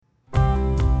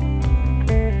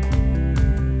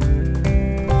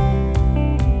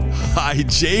Hi,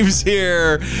 James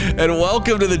here, and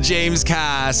welcome to the James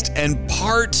Cast and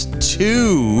part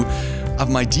 2 of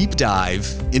my deep dive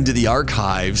into the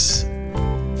archives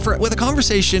with a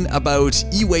conversation about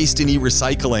e-waste and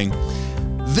e-recycling.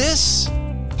 This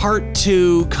part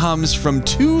 2 comes from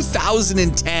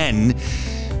 2010,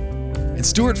 and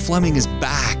Stuart Fleming is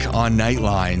back on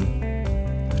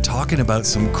Nightline talking about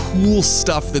some cool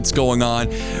stuff that's going on.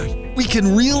 We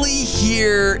can really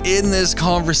hear in this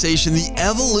conversation the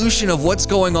evolution of what's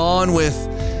going on with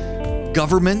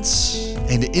governments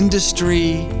and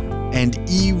industry and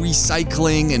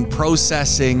e-recycling and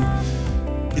processing.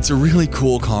 It's a really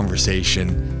cool conversation.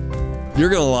 You're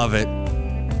going to love it.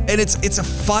 And it's a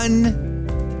fun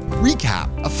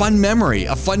recap, a fun memory,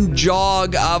 a fun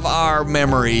jog of our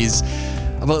memories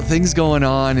about things going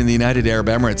on in the United Arab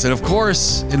Emirates. And of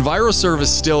course, EnviroServe is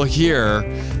still here.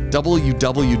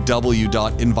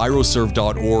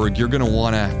 www.enviroserve.org. You're going to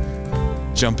want to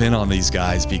jump in on these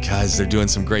guys because they're doing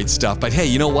some great stuff. But hey,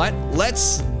 you know what?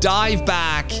 Let's dive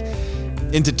back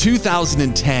into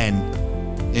 2010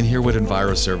 and hear what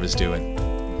EnviroServe is doing.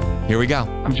 Here we go.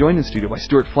 I'm joined in studio by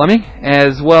Stuart Fleming,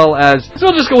 as well as... So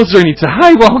I'll just go with Zernita.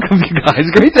 Hi, welcome you guys.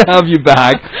 Great to have you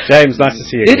back. James, nice to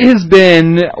see you. It has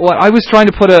been... What I was trying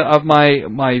to put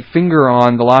my finger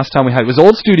on the last time we had. It was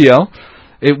old studio.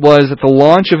 It was at the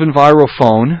launch of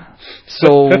EnviroPhone.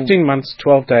 So 15 months,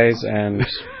 12 days, and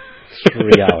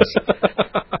 3 hours.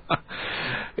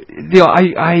 You know,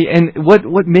 and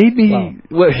what made me...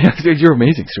 Wow. You're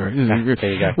amazing, Stuart.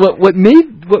 There you go. What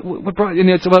brought... And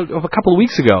it's about a couple of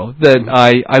weeks ago that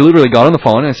I literally got on the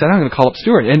phone and I said, I'm going to call up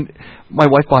Stuart. And my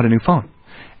wife bought a new phone.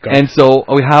 And so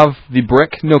we have the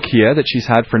brick Nokia that she's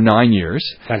had for 9 years.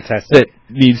 Fantastic. That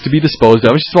needs to be disposed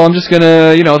of. She says, well, I'm just going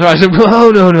to, I said, oh,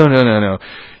 no.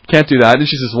 Can't do that. And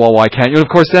she says, well, why can't you? And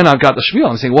of course, then I've got the spiel.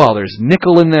 I'm saying, well, there's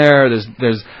nickel in there.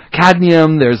 There's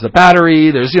cadmium. There's the battery.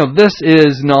 There's, this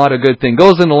is not a good thing.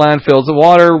 Goes into landfills, the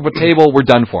water table, we're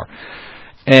done for.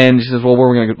 And she says, well, what are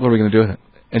we going to do with it?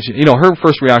 And she, her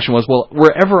first reaction was, well,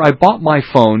 wherever I bought my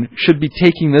phone should be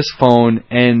taking this phone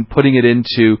and putting it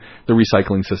into the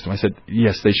recycling system. I said,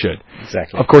 yes, they should.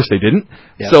 Exactly. Of course they didn't.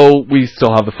 Yep. So we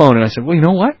still have the phone. And I said, well, you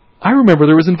know what? I remember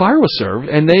there was EnviroServe,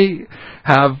 and they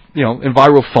have,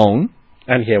 EnviroPhone.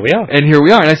 And here we are.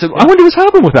 And I said, I wonder what's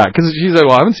happened with that. Because she said,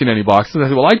 well, I haven't seen any boxes. And I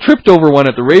said, well, I tripped over one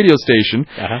at the radio station.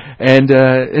 And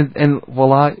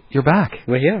voila, you're back.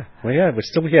 We're here. We're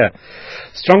still here.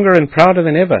 Stronger and prouder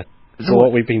than ever for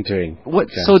what we've been doing.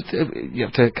 So you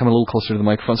have to come a little closer to the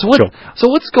microphone. So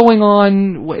what's going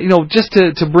on, just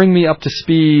to bring me up to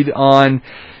speed on,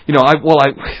 I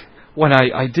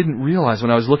didn't realize when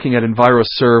I was looking at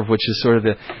EnviroServe, which is sort of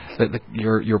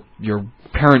your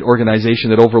parent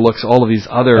organization that overlooks all of these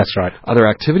other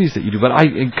activities that you do. But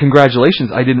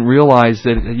congratulations! I didn't realize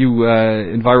that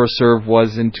EnviroServe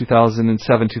was in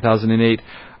 2007, 2008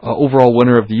 overall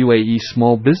winner of the UAE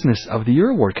Small Business of the Year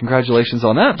award. Congratulations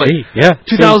on that! But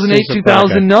 2008,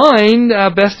 2009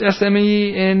 best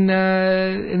SME in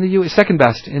the UAE, second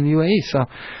best in the UAE. So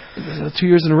 2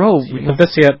 years in a row.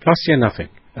 Last year nothing.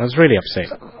 I was really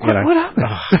upset. What happened?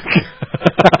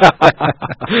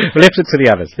 We left it to the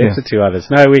others. Left it to others.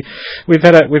 No, we've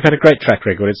had a great track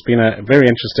record. It's been a very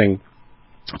interesting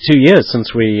 2 years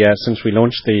since we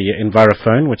launched the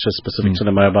EnviroPhone, which is specific to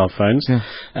the mobile phones,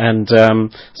 and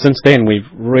since then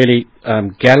we've really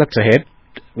galloped ahead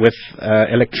with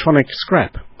electronic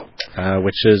scrap,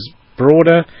 which is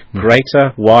broader,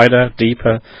 greater, wider,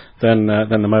 deeper than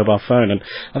the mobile phone. And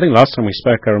I think last time we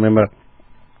spoke, I remember.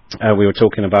 We were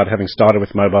talking about having started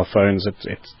with mobile phones. It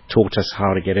taught us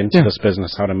how to get into this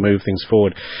business, how to move things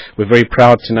forward. We're very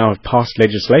proud to now have passed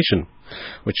legislation,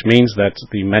 which means that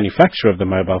the manufacturer of the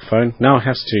mobile phone now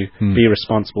has to be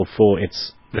responsible for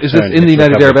its return. Is this in the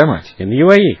United Arab Emirates? In the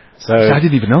UAE. So I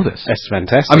didn't even know this. That's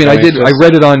fantastic. I mean, I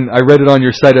read it on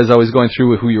your site as I was going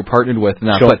through who you're partnered with and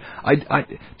that. Sure. But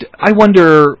I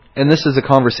wonder, and this is a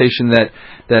conversation that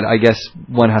I guess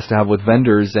one has to have with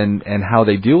vendors and how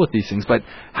they deal with these things. But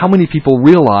how many people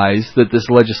realize that this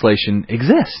legislation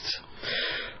exists?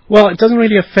 Well, it doesn't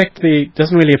really affect the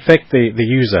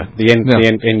user, the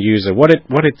end user. What it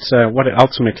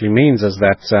ultimately means is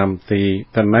that the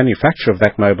manufacturer of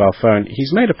that mobile phone,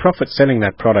 he's made a profit selling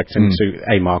that product into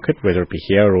a market, whether it be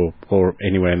here or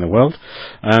anywhere in the world.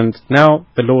 And now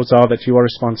the laws are that they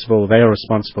are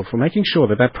responsible for making sure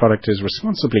that that product is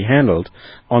responsibly handled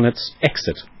on its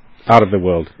exit out of the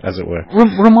world, as it were.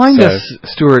 Remind us,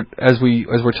 Stuart, as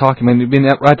we're talking. I mean,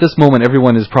 at this moment,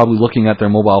 everyone is probably looking at their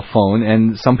mobile phone,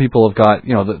 and some people have got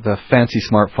the fancy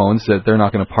smartphones that they're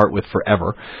not going to part with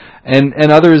forever.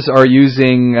 and others are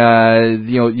using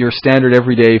your standard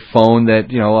everyday phone that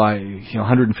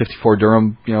 154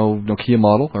 dirham Nokia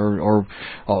model or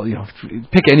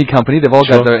pick any company. They've all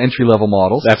got their entry level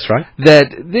models. That's right.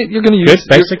 That you're going to use. Good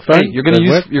basic phone. You're going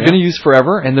to use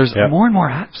forever, and there's more and more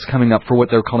apps coming up for what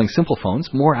they're calling simple phones.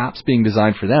 More apps being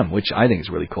designed for them, which I think is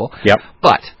really cool. Yep.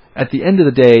 But at the end of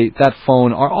the day, that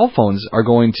phone, or all phones, are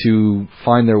going to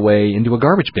find their way into a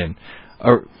garbage bin,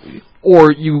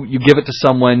 or you give it to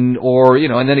someone, or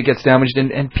and then it gets damaged,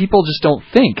 and people just don't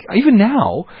think, even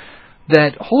now,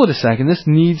 that, hold it a second, this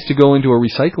needs to go into a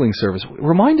recycling service.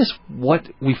 Remind us what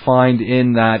we find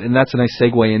in that, and that's a nice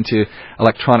segue into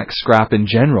electronic scrap in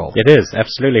general. It is,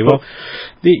 absolutely. Well,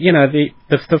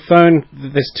 the phone,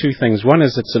 there's two things. One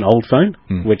is it's an old phone,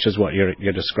 which is what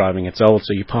you're describing. It's old,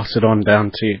 so you pass it on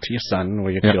down to your son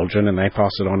or your children, and they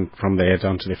pass it on from there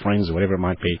down to their friends or whatever it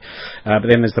might be. But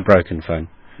then there's the broken phone.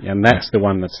 And that's the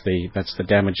one that's the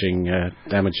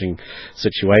damaging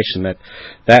situation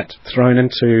that thrown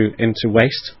into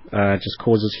waste just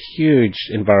causes huge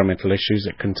environmental issues.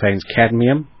 It contains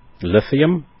cadmium,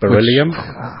 lithium, beryllium,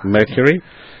 mercury.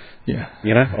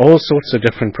 Yeah, all sorts of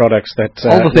different products that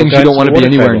all the things you don't want to be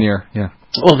anywhere near. Yeah.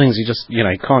 All things you just, you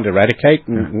can't eradicate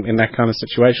in that kind of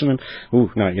situation. And,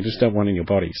 you just don't want in your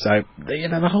body. So,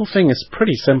 the whole thing is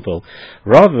pretty simple.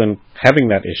 Rather than having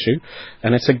that issue,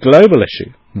 and it's a global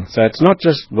issue. So it's not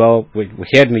just, we're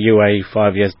here in the UAE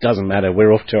 5 years, doesn't matter.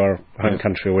 We're off to our home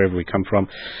country or wherever we come from.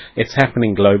 It's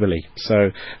happening globally.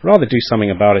 So rather do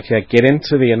something about it here. Get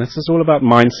into and this is all about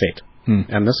mindset.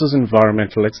 And this is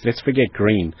environmental. Let's forget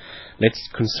green. Let's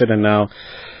consider now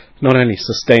not only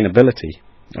sustainability,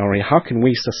 how can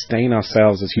we sustain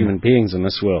ourselves as human beings in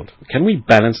this world? Can we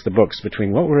balance the books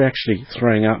between what we're actually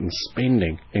throwing out and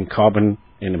spending in carbon,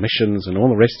 in emissions, and all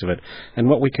the rest of it, and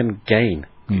what we can gain?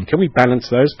 Can we balance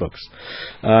those books?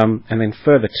 And then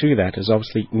further to that is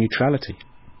obviously neutrality.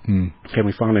 Can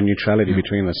we find a neutrality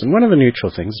between this? And one of the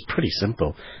neutral things is pretty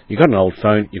simple. You've got an old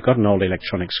phone, you've got an old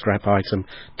electronic scrap item,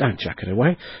 don't chuck it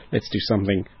away. Let's do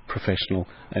something professional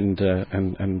and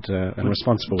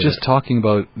responsible with it. Just talking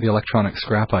about the electronic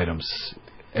scrap items,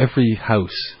 every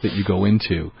house that you go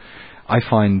into, I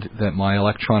find that my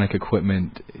electronic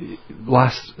equipment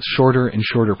lasts shorter and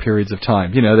shorter periods of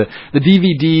time. The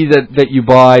DVD that you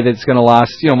buy that's going to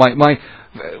last,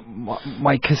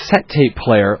 my cassette tape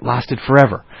player lasted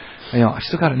forever. I've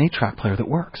still got an 8-track player that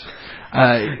works.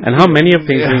 And how many of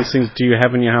these things do you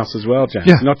have in your house as well, James?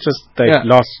 Yeah. Not just they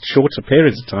last shorter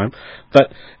periods of time,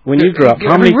 but when you grew up,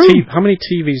 how many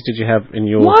TVs did you have in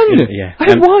your... One! I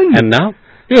had one! And now?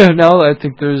 Yeah, now I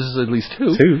think there's at least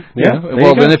two. Yeah.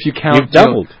 Well, then if you count, you've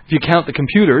doubled. If you count the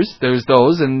computers, there's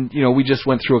those, and we just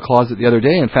went through a closet the other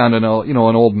day and found an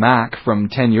old Mac from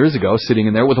 10 years ago sitting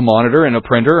in there with a monitor and a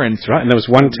printer, and that's right. And there was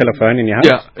one telephone in your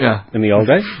house. Yeah. In the old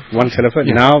days, one telephone.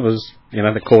 Yeah. Now there's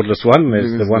the cordless one.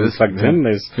 There's the one that's plugged in.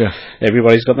 There's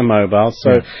everybody's got the mobile.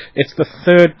 So it's the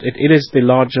third. It is the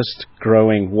largest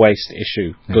growing waste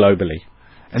issue globally.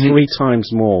 And 3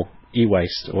 times more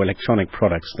e-waste or electronic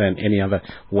products than any other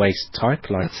waste type,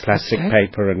 like plastic,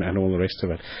 paper, and all the rest of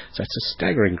it. So it's a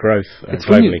staggering growth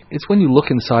globally. It's when you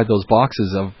look inside those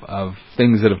boxes of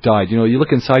things that have died. You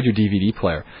look inside your DVD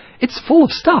player. It's full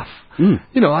of stuff.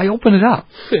 I open it up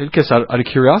because out of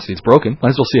curiosity. It's broken.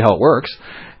 Might as well see how it works.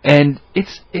 And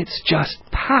it's just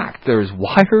packed. There's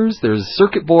wires, there's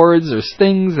circuit boards, there's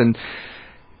things, and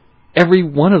every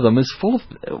one of them is full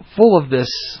of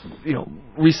this,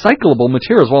 recyclable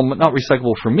materials. Well, not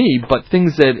recyclable for me, but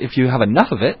things that if you have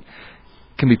enough of it,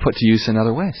 can be put to use in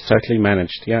other ways. Totally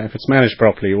managed. Yeah, if it's managed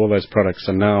properly, all those products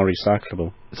are now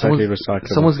recyclable. Totally recyclable.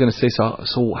 Someone's going to say,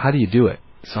 so how do you do it?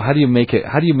 So how do you make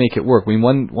it work? I mean,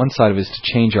 one side of it is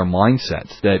to change our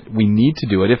mindsets that we need to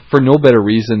do it. If for no better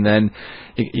reason than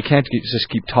you can't just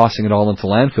keep tossing it all into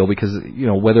landfill because,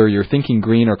 whether you're thinking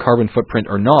green or carbon footprint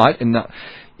or not,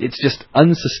 it's just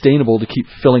unsustainable to keep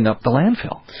filling up the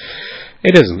landfill.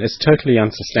 It isn't. It's totally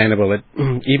unsustainable.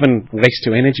 Even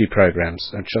waste-to-energy programs,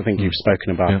 which I think you've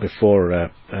spoken about before,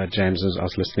 James, as I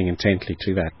was listening intently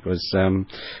to that, was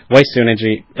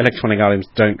waste-to-energy. Electronic items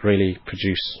don't really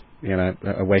produce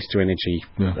a waste-to-energy.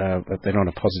 They're not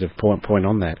a positive point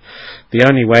on that. The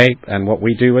only way, and what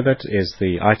we do with it, is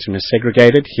the item is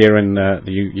segregated here in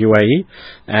the UAE,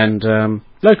 and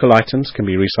local items can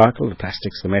be recycled, the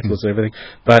plastics, the metals, everything,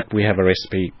 but we have a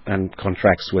recipe and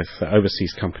contracts with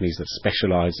overseas companies that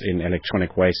specialize in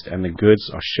electronic waste, and the goods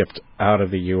are shipped out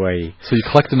of the UAE. So you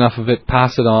collect enough of it,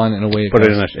 pass it on, and away it goes.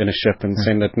 Put it in a ship and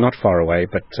send it not far away,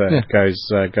 but it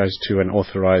goes to an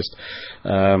authorized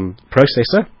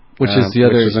processor. Which is the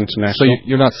other. Which is international. So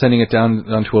you're not sending it down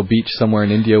onto a beach somewhere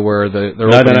in India where they're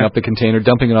opening up the container,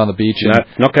 dumping it on the beach. No,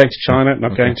 not going to China,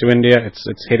 not going to India.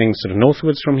 It's heading sort of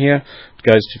northwards from here.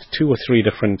 It goes to 2 or 3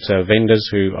 different vendors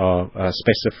who are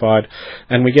specified,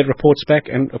 and we get reports back.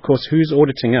 And of course, who's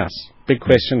auditing us? Big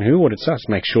question: who audits us?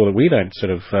 Make sure that we don't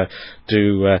sort of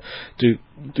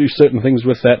do certain things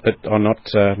with that that are not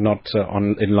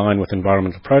in line with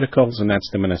environmental protocols, and that's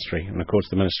the ministry. And of course,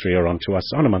 the ministry are on to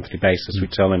us on a monthly basis. We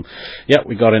tell them,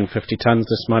 we got in 50 tons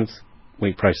this month.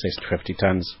 We processed 50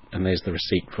 tons, and there's the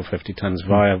receipt for 50 tons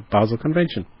via Basel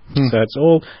Convention. So it's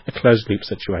all a closed-loop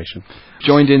situation.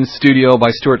 Joined in studio by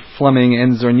Stuart Fleming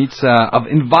and Zornitsa of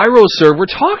EnviroServe. We're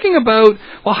talking about,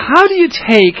 well, how do you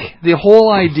take the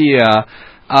whole idea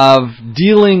of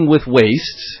dealing with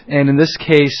waste, and in this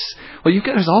case, well,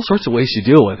 there's all sorts of waste you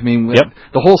deal with. I mean,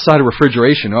 the whole side of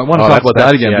refrigeration. I want to talk about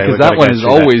that again, because that one is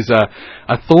always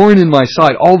a thorn in my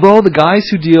side. Although the guys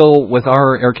who deal with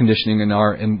our air conditioning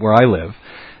and where I live,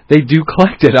 they do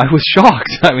collect it. I was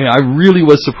shocked. I mean, I really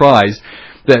was surprised.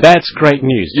 That's great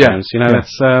news, James.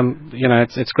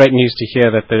 It's great news to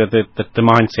hear that the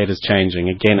mindset is changing.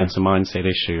 Again, it's a mindset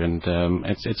issue, and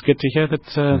it's good to hear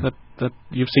that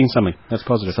you've seen something. That's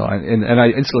positive. So, and I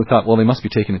instantly thought, well, they must be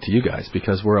taking it to you guys,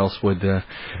 because where else would I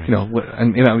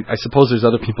suppose there's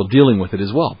other people dealing with it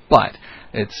as well, but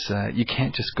it's you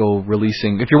can't just go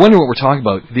releasing. If you're wondering what we're talking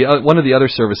about, one of the other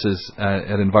services at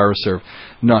EnviroServe,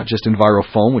 not just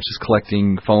EnviroFoam, which is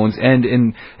collecting phones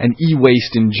and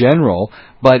e-waste in general,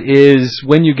 but is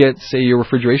when you get, say, your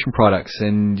refrigeration products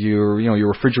and your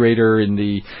refrigerator and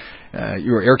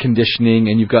your air conditioning,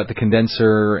 and you've got the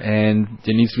condenser and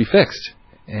it needs to be fixed,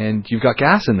 and you've got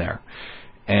gas in there.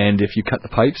 And if you cut the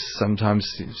pipes, sometimes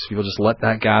people just let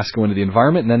that gas go into the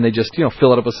environment, and then they just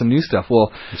fill it up with some new stuff.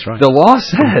 Well, that's right. The law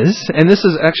says, and this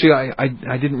is actually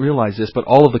I didn't realize this, but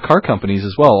all of the car companies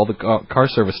as well, all the car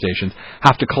service stations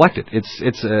have to collect it.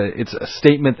 It's a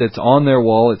statement that's on their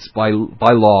wall. It's by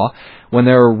law. When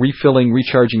they're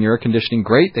recharging your air conditioning,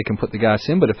 great, they can put the gas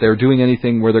in. But if they're doing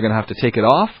anything where they're going to have to take it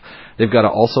off, they've got to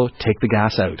also take the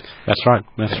gas out. That's right.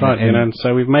 And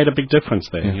so we've made a big difference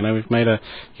there. Yeah. We've made a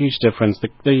huge difference.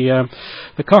 The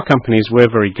car companies were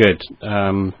very good.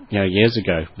 Years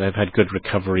ago, they've had good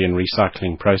recovery and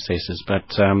recycling processes.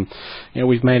 But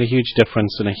we've made a huge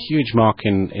difference and a huge mark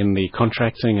in the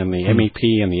contracting and the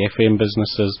MEP and the FM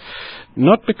businesses,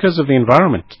 not because of the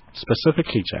environment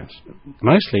specifically, James,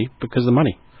 mostly because of the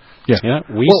money.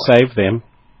 We save them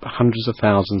hundreds of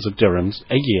thousands of dirhams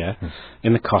a year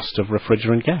in the cost of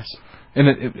refrigerant gas. And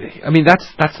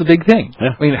that's the big thing. Yeah.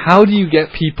 I mean, how do you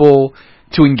get people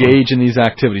to engage in these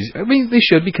activities? I mean, they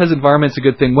should, because environment's a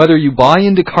good thing, whether you buy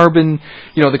into carbon,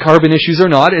 the carbon issues or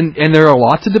not. And there are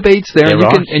lots of debates there.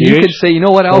 You can say,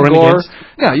 Al Gore.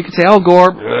 Yeah, you could say Al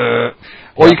Gore,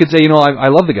 or you could say, I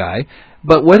love the guy.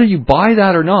 But whether you buy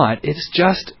that or not, it's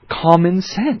just common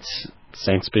sense.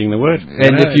 Sense being the word.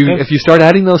 And if you start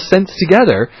adding those cents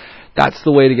together, that's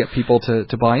the way to get people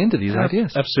to buy into these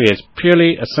ideas. Absolutely. It's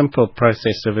purely a simple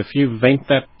process of, if you vent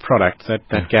that product,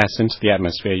 that gas into the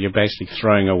atmosphere, you're basically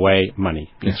throwing away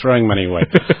money. You're throwing money away.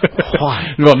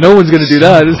 Why? Well, no one's going to do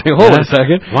that. Hold on a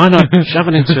second. Why not shove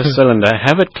it into a cylinder,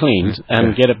 have it cleaned,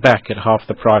 and get it back at half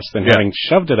the price than having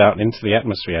shoved it out into the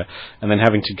atmosphere and then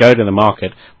having to go to the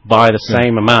market, buy the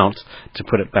same amount to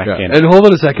put it back in. And hold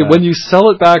on a second. When you sell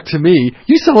it back to me,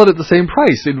 you sell it at the same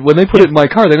price. And when they put it in my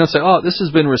car, they don't say, oh, this has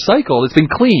been recycled. It's been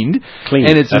cleaned.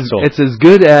 And it's as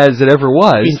good as it ever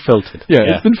was. It's been filtered.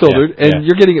 It's been filtered. And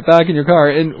you're getting it back in your car,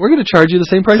 and we're going to charge you the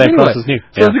same price anyway. Price as new.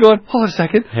 So they're going, hold on a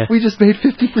second, we just made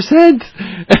 50%.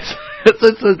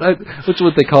 That's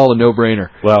what they call a no-brainer.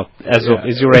 Well,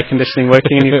 is your air conditioning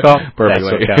working in your car?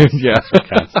 Perfectly. That's what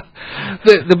counts.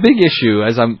 The big issue,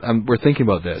 as we're thinking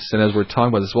about this, and as we're talking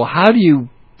about this, well, how do you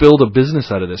build a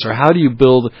business out of this, or how do you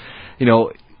build,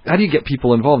 how do you get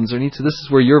people involved? And so this is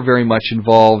where you're very much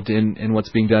involved in what's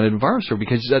being done at EnviroServe,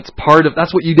 because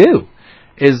that's what you do,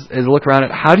 is look around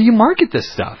at how do you market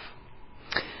this stuff.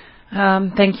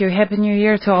 Thank you. Happy New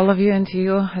Year to all of you, and to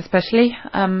you especially.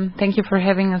 Thank you for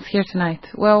having us here tonight.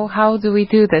 Well, how do we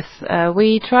do this?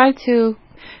 We try to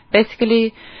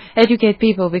basically educate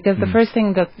people, because the first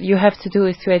thing that you have to do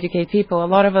is to educate people. A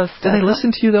lot of us... Do they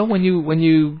listen to you, though, when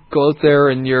you go out there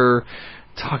and you're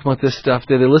talking about this stuff?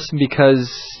 Do they listen because,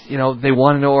 they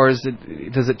want to know, or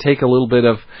does it take a little bit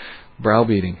of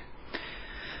browbeating?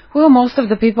 Well, most of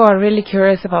the people are really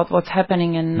curious about what's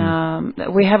happening,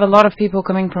 and we have a lot of people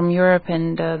coming from Europe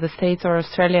and the States or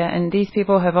Australia, and these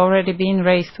people have already been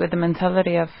raised with the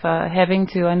mentality of having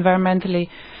to environmentally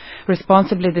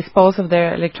responsibly dispose of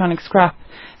their electronic scrap.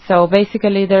 So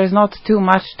basically there's not too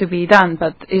much to be done,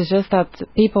 but it's just that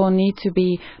people need to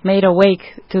be made awake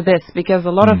to this, because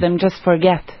a lot of them just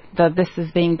forget that this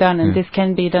is being done, and this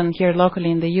can be done here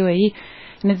locally in the UAE.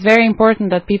 And it's very important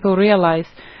that people realize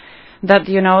that,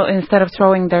 you know, instead of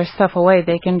throwing their stuff away,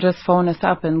 they can just phone us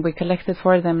up and we collect it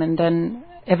for them, and then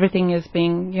everything is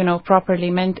being, you know, properly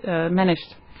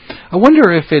managed. I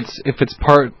wonder if it's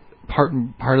part of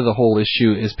the whole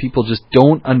issue is people just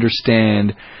don't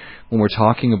understand when we're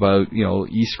talking about, you know,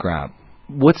 e-scrap,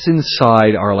 what's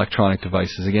inside our electronic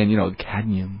devices. Again, you know,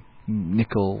 cadmium,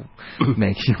 nickel,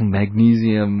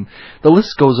 magnesium, the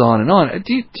list goes on and on.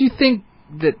 Do you think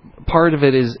that part of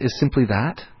it is simply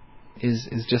that?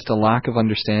 Is just a lack of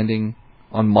understanding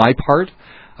on my part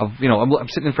of, you know, I'm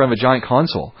sitting in front of a giant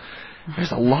console.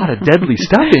 There's a lot of deadly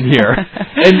stuff in here,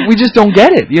 and we just don't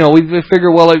get it. You know, we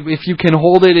figure, well, if you can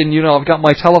hold it, and, you know, I've got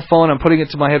my telephone, I'm putting it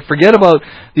to my head. Forget about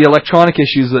the electronic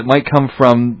issues that might come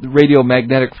from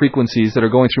radiomagnetic frequencies that are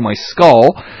going through my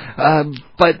skull.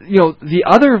 But, you know, the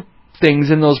other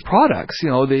things in those products, you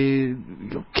know,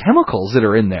 the chemicals that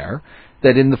are in there,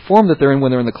 that in the form that they're in when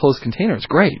they're in the closed container, it's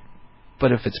great.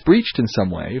 But if it's breached in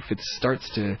some way, if it starts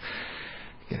to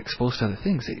get exposed to other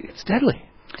things, it's deadly.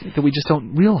 That we just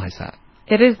don't realize that.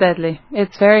 It is deadly.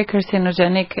 It's very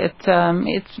carcinogenic.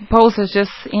 It poses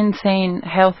just insane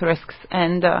health risks,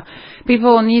 and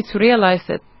people need to realize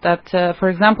that for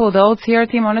example, the old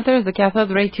CRT monitors, the cathode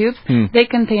ray tubes, they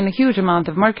contain a huge amount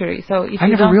of mercury. So if I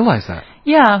never realized that.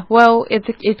 Yeah, well,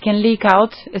 it can leak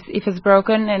out if it's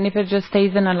broken, and if it just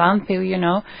stays in a landfill, you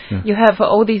know. You have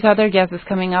all these other gases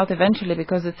coming out eventually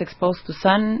because it's exposed to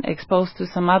sun, exposed to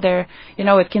some other, you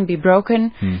know, it can be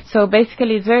broken. So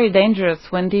basically it's very dangerous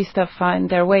when these stuff find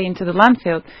their way into the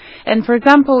landfill. And for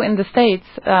example, in the States,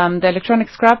 the electronic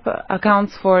scrap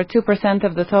accounts for 2%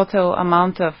 of the total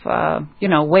amount of, you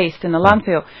know, waste in the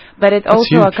landfill. But it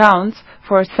also accounts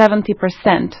for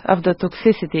 70% of the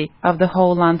toxicity of the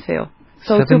whole landfill.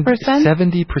 So 2%?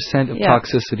 70% of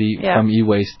toxicity from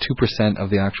e-waste, 2% of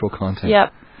the actual content.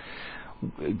 Yep.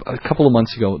 A couple of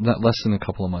months ago, not less than a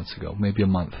couple of months ago, maybe a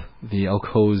month, the Al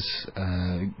Quoz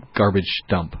garbage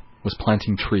dump was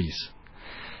planting trees.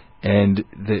 And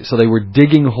so they were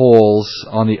digging holes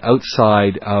on the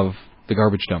outside of the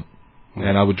garbage dump.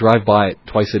 And I would drive by it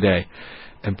twice a day.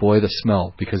 And boy, the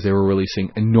smell, because they were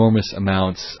releasing enormous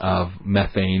amounts of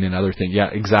methane and other things. Yeah,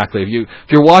 exactly. If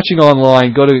you're watching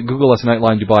online, go to Google us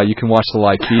Nightline Dubai. You can watch the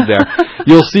live feed there.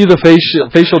 You'll see the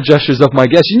facial gestures of my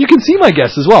guests, and you can see my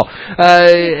guests as well.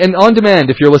 And on demand,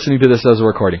 if you're listening to this as a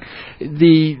recording,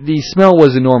 the smell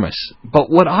was enormous. But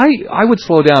what I would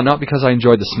slow down, not because I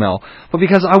enjoyed the smell, but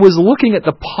because I was looking at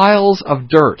the piles of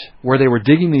dirt where they were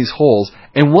digging these holes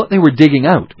and what they were digging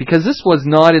out. Because this was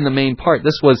not in the main part.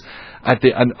 This was at the,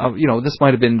 you know, this might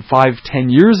have been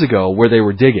 5-10 years ago where they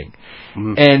were digging,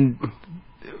 and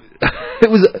it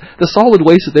was the solid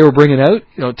waste that they were bringing out.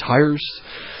 You know, tires,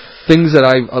 things that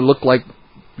I looked like,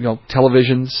 you know,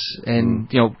 televisions and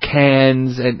you know,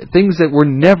 cans and things that were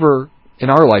never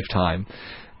in our lifetime,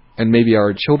 and maybe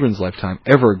our children's lifetime,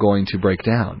 ever going to break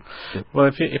down. Well,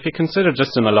 if you consider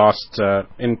just in the last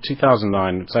in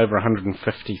 2009, it's over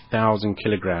 150,000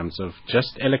 kilograms of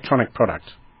just electronic product.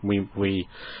 We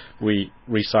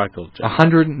recycled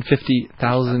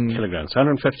 150,000 kilograms,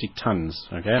 150 tons.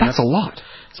 Okay, that's a lot.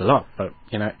 It's a lot, but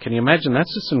you know, can you imagine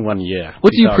that's just in 1 year?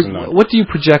 What do you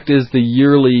project is the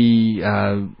yearly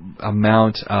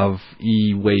amount of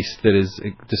e-waste that is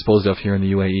disposed of here in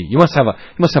the UAE? You must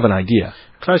have an idea.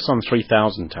 Close on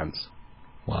 3,000 tons.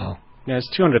 Wow. Yeah, it's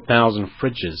 200,000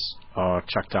 fridges are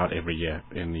chucked out every year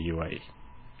in the UAE.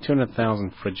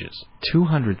 200,000 fridges.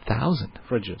 200,000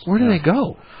 fridges. Where do they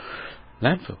go?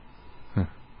 Landfill.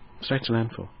 Straight to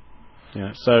landfill.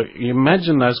 Yeah. So you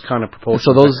imagine those kind of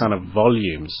proportions, those kind of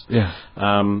volumes. Yeah.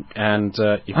 I'm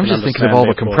just thinking of all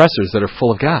the compressors that are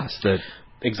full of gas.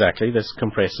 Exactly. There's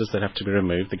compressors that have to be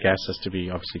removed. The gas has to be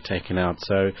obviously taken out.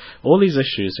 So all these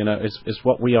issues, you know, is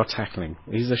what we are tackling.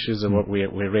 These issues are what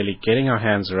we're really getting our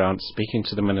hands around, speaking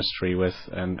to the ministry with,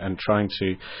 and trying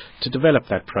to develop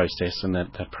that process and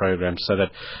that program so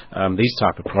that these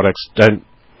type of products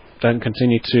don't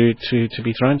continue to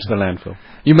be thrown to the landfill.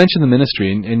 You mentioned the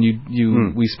ministry,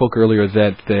 and we spoke earlier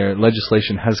that their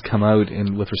legislation has come out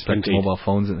with respect to mobile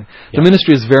phones. The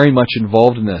ministry is very much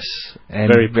involved in this,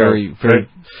 and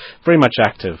very much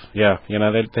active. Yeah, you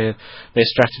know, their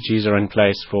strategies are in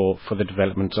place for the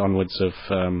development onwards of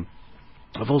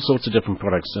of all sorts of different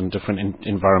products and different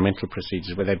environmental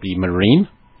procedures, whether it be marine.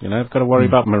 They've got to worry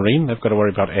about marine, they've got to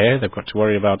worry about air, they've got to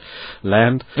worry about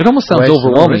land. It almost sounds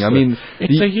overwhelming. I mean,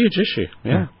 it's a huge issue.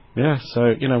 Yeah.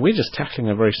 So, we're just tackling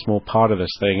a very small part of this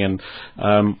thing, and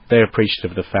they're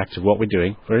appreciative of the fact of what we're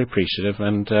doing, very appreciative.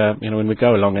 And, when we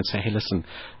go along and say, hey, listen,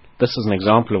 this is an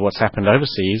example of what's happened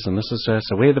overseas, and this is,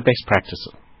 so we're the best practice.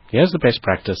 Here's the best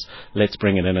practice. Let's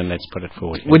bring it in and let's put it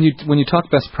forward. When you talk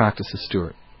best practices,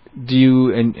 Stuart, do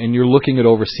you, and you're looking at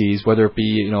overseas, whether it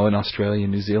be, in Australia,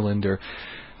 New Zealand, or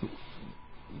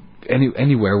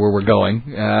anywhere where we're going,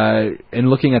 and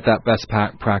looking at that best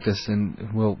practice,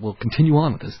 and we'll continue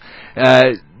on with this.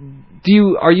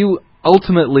 Are you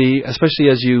ultimately, especially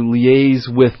as you liaise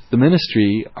with the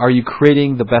ministry, are you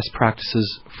creating the best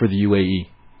practices for the UAE,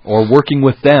 or working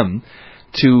with them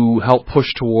to help push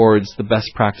towards the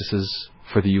best practices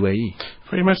for the UAE?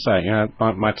 Pretty much so.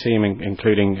 My team,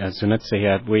 including Zunitsa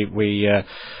here,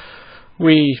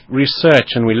 we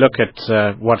research and we look at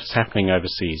what's happening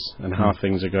overseas and how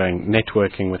things are going,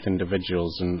 networking with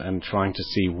individuals and trying to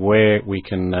see where we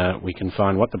can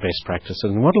find what the best practice is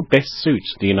and what will best suit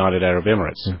the United Arab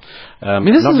Emirates. Not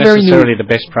necessarily the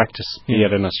best practice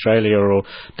here in Australia or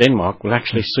Denmark will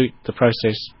actually suit the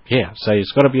process here. So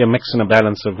it's got to be a mix and a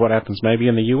balance of what happens maybe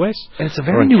in the US and it's a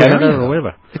very new Canada area, or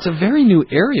wherever. It's a very new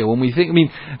area when we think. I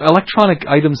mean, electronic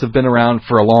items have been around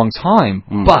for a long time,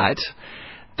 but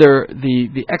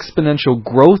the exponential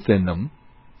growth in them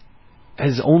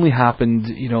has only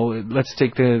happened, let's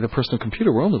take the personal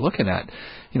computer. We're only looking at,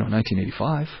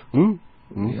 1985,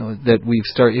 that we've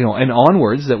started, and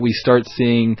onwards that we start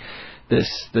seeing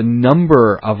the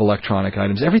number of electronic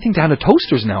items, everything down to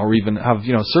toasters now, or even have,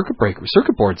 circuit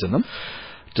boards in them.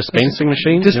 Dispensing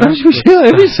machines,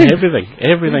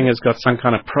 everything has got some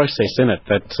kind of process in it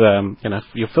that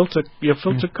your filter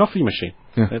coffee machine.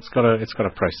 Yeah. It's got a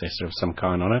processor of some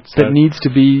kind on it. So that needs to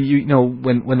be,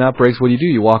 when that breaks, what do?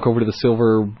 You walk over to the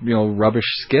silver, rubbish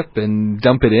skip and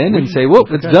dump it in and say, "Whoa,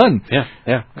 it's done."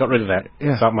 Yeah, got rid of that.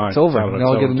 Yeah, it's over.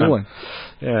 Now I'll get a new one.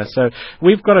 Yeah, so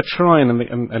we've got to try, and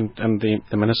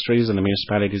the ministries and the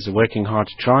municipalities are working hard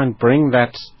to try and bring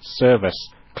that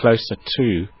service closer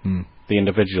to the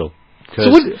individual.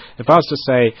 Because if I was to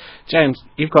say, James,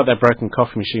 you've got that broken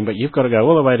coffee machine, but you've got to go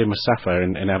all the way to Musafa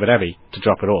in Abu Dhabi to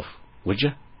drop it off, would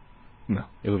you? No.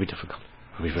 It would be difficult.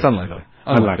 It's unlikely.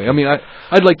 I mean,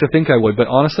 I'd like to think I would, but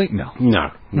honestly, no. I'm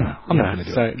not going to do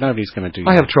it. So nobody's going to do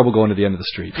that. I have trouble going to the end of the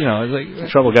street.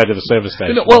 Trouble go to the service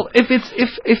station. Well, if it's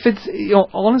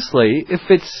honestly, if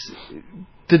it's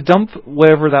to dump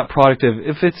whatever that product is,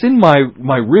 if it's in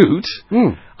my route,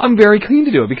 I'm very keen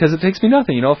to do it because it takes me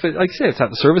nothing. If it, like I say, it's at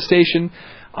the service station,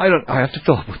 I have to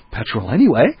fill up with petrol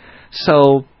anyway.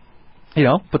 So,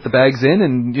 put the bags in,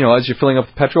 and as you're filling up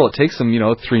the petrol, it takes them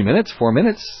 3 minutes, 4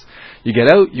 minutes. You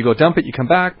get out, you go dump it, you come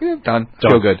back, done.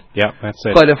 Feel good. Yeah, that's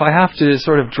it. But if I have to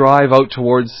sort of drive out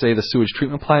towards, say, the sewage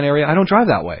treatment plant area, I don't drive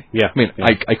that way. Yeah. I mean,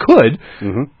 I could,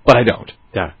 but I don't.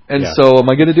 Yeah. And so, am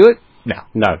I going to do it?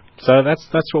 No. So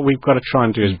that's what we've got to try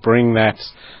and do is bring that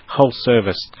whole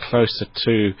service closer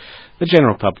to the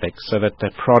general public so that the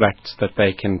product that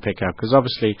they can pick up. Because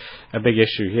obviously a big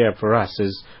issue here for us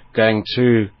is going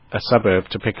to a suburb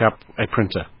to pick up a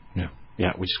printer.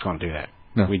 Yeah, we just can't do that.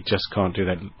 No. We just can't do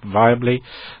that viably.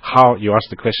 You asked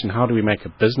the question, how do we make a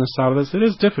business out of this? It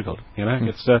is difficult,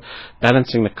 It's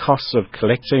balancing the costs of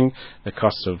collecting, the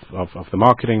costs of the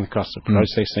marketing, the costs of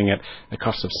processing it, the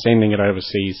cost of sending it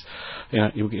overseas.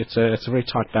 It's a very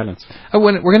tight balance.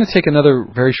 We're going to take another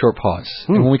very short pause.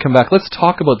 And when we come back, let's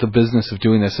talk about the business of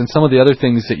doing this and some of the other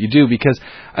things that you do, because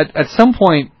at some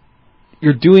point,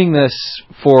 you're doing this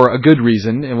for a good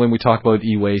reason, and when we talk about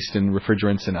e-waste and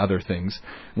refrigerants and other things,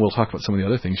 we'll talk about some of the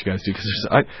other things you guys do, because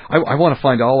I want to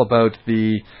find all about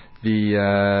the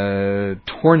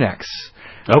Tornex.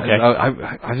 Okay.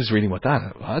 I was reading what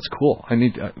that. That's cool.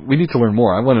 We need to learn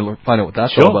more. I want to find out what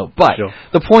that's all about. But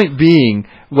the point being,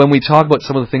 when we talk about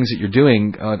some of the things that you're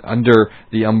doing under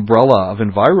the umbrella of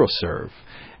EnviroServe,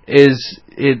 is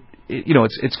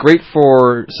it's great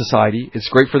for society, it's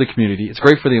great for the community, it's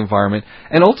great for the environment,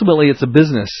 and ultimately it's a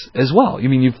business as well. I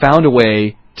mean, you've found a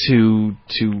way to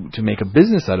make a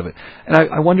business out of it. And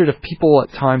I wondered if people at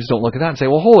times don't look at that and say,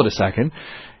 well, hold it a second,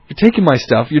 you're taking my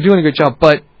stuff, you're doing a good job,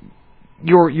 but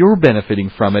you're benefiting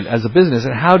from it as a business,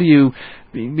 and how do you?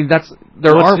 I mean,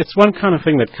 it's one kind of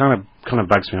thing that kind of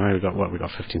bugs me. I know we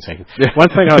got 15 seconds. One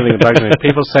thing I think that bugs me is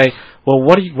people say, "Well,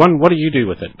 what do you do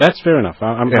with it?" That's fair enough.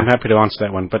 I'm happy to answer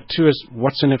that one. But two is,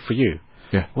 what's in it for you?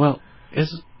 Yeah. Well,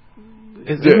 isn't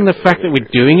the fact that we're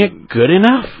doing it good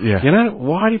enough? Yeah.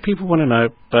 Why do people want to know?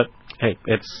 But hey,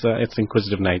 it's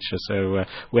inquisitive nature, so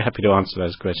we're happy to answer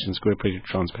those questions. We're pretty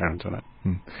transparent on it.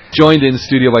 Joined in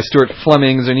studio by Stuart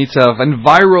Fleming, Zernitsa of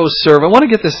EnviroServe. I want to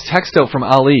get this text out from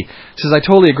Ali. He says, I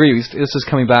totally agree. This is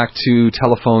coming back to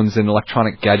telephones and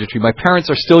electronic gadgetry. My parents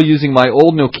are still using my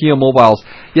old Nokia mobiles,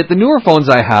 yet the newer phones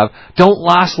I have don't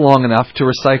last long enough to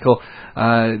recycle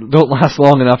at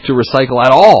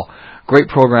all. Great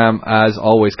program, as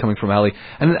always, coming from Ali.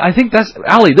 And I think that's,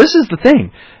 Ali, this is the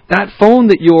thing. That phone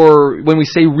that when we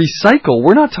say recycle,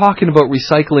 we're not talking about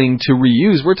recycling to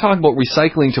reuse. We're talking about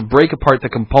recycling to break apart the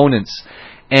components.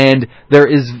 And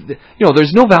there's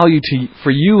no value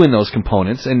for you in those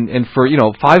components. And for,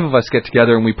 5 of us get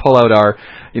together and we pull out our,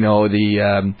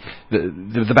 the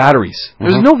batteries.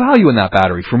 There's no value in that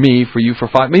battery for me, for you, for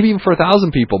 5, maybe even for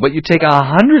 1,000 people. But you take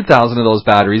 100,000 of those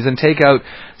batteries and take out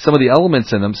some of the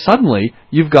elements in them. Suddenly,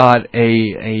 you've got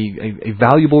a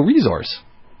valuable resource.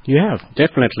 You have,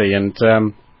 definitely, and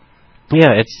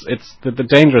it's the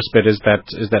dangerous bit is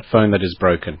that phone that is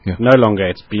broken. Yeah. No longer,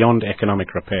 it's beyond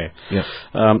economic repair. Yeah.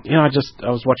 I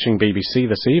was watching BBC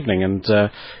this evening, and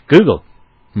Google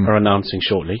are announcing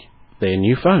shortly their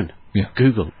new phone. Yeah.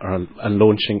 Google are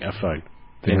launching a phone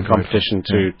in competition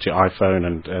to iPhone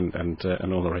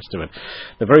and all the rest of it.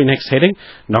 The very next heading,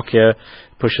 Nokia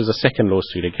pushes a second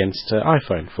lawsuit against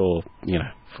iPhone for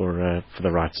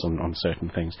the rights on certain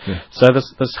things. Yeah. So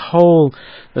this whole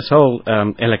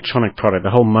electronic product, the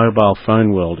whole mobile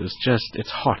phone world is it's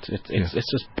hot.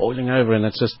 It's just boiling over, and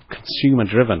it's just consumer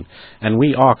driven. And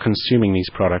we are consuming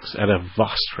these products at a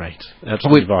vast rate,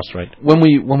 absolutely vast rate. When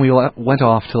we went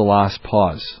off to the last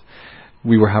pause,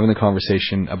 we were having the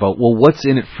conversation about, well, what's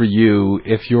in it for you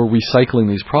if you're recycling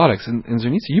these products? And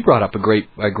Zernitsa, you brought up a great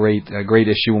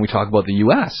issue when we talk about the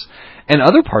U.S. and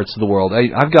other parts of the world.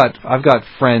 I've got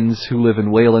friends who live in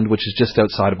Wayland, which is just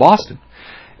outside of Boston,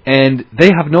 and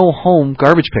they have no home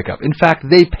garbage pickup. In fact,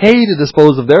 they pay to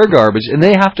dispose of their garbage, and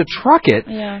they have to truck it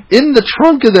in the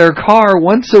trunk of their car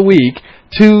once a week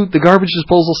to the garbage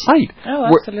disposal site. Oh,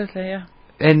 absolutely, yeah.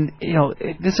 And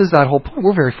this is that whole point.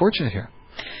 We're very fortunate here.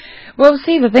 Well,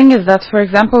 see, the thing is that, for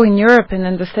example, in Europe and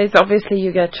in the States, obviously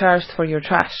you get charged for your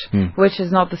trash, which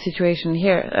is not the situation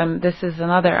here. This is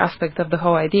another aspect of the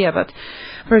whole idea. But,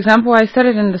 for example, I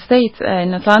studied in the States,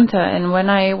 in Atlanta, and when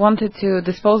I wanted to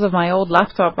dispose of my old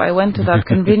laptop, I went to that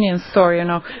convenience store,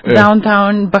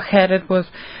 downtown Buckhead. It was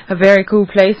a very cool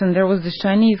place, and there was this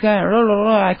Chinese guy.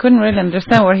 I couldn't really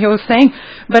understand what he was saying,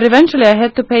 but eventually I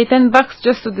had to pay $10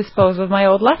 just to dispose of my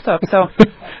old laptop. So,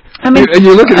 I mean, and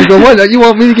you look at it and go, what? You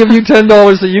want me to give you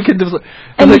 $10 so you can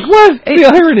I'm like, what? The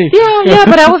irony. Yeah,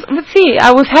 but I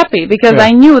was happy because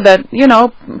I knew that,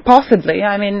 possibly,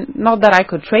 I mean, not that I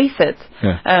could trace it,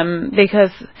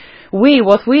 because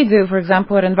what we do, for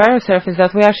example, at EnviroServe is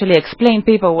that we actually explain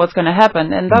people what's going to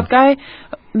happen. And that guy,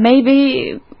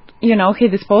 maybe, he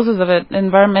disposes of it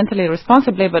environmentally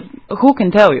responsibly, but who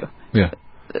can tell you? Yeah.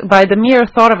 By the mere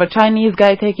thought of a Chinese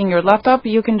guy taking your laptop,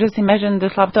 you can just imagine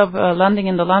this laptop landing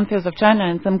in the landfills of China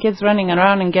and some kids running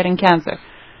around and getting cancer.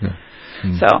 Yeah.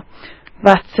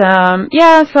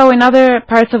 So in other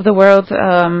parts of the world,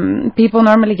 people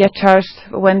normally get charged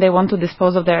when they want to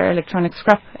dispose of their electronic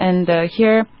scrap. And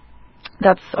here,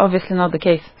 that's obviously not the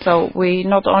case. So we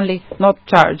not only not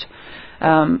charge,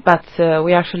 but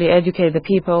we actually educate the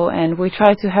people, and we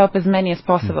try to help as many as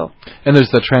possible. And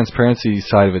there's the transparency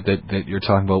side of it that you're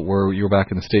talking about, where you're back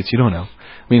in the States. You don't know.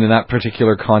 I mean, in that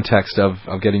particular context of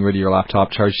getting rid of your laptop,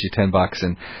 charges you $10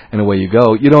 and away you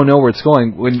go. You don't know where it's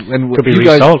going. When could be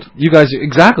resold. You guys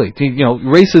exactly.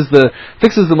 Fixes the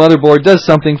motherboard, does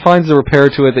something, finds the repair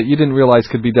to it that you didn't realize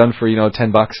could be done for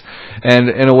 $10,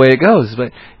 and away it goes.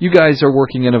 But you guys are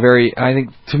working in a very. I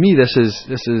think to me this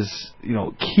is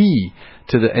key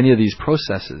to any of these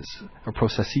processes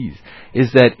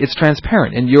is that it's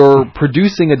transparent, and you're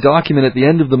producing a document at the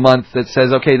end of the month that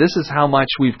says, okay, this is how much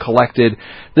we've collected,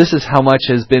 this is how much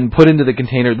has been put into the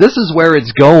container, this is where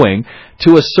it's going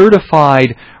to a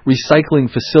certified recycling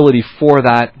facility for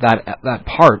that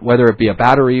part, whether it be a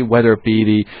battery, whether it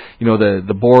be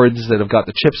the boards that have got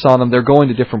the chips on them. They're going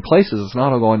to different places. It's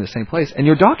not all going to the same place, and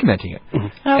you're documenting it.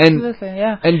 Absolutely,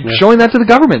 and showing that to the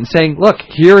government and saying, look,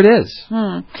 here it is.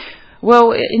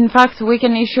 Well, in fact, we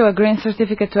can issue a green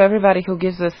certificate to everybody who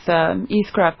gives us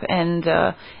e-scrap, and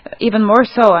even more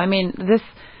so, I mean,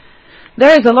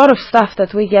 there is a lot of stuff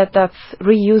that we get that's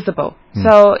reusable.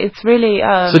 So it's really...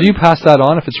 so do you pass that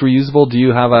on if it's reusable? Do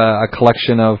you have a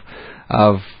collection of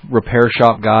repair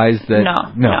shop guys that...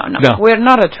 No. We're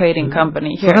not a trading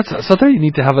company here. So there you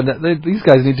need to have these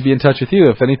guys need to be in touch with you.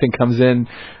 If anything comes in,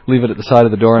 leave it at the side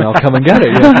of the door and I'll come and get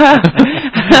it.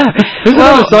 There's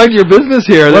another side to your business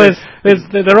here. Well,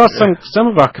 there are some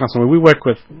of our customers we work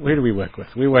with. Where do we work with?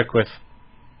 We work with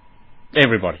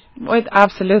everybody.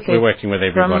 Absolutely. We're working with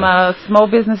everybody. From small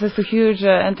businesses to huge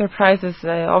enterprises,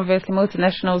 obviously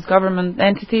multinationals, government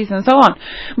entities, and so on.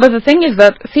 But the thing is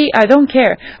that, I don't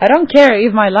care. I don't care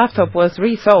if my laptop was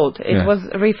resold. It was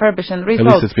refurbished and resold.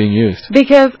 At least it's being used.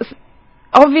 Because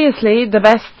obviously the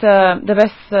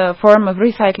best form of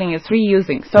recycling is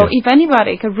reusing. So if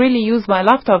anybody could really use my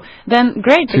laptop, then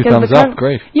great. Thumbs up,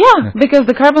 great. Yeah, because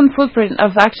the carbon footprint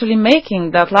of actually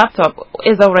making that laptop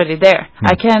is already there.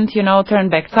 I can't, turn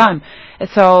back time.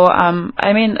 So,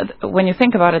 I mean, when you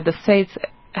think about it, the States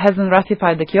hasn't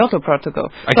ratified the Kyoto Protocol.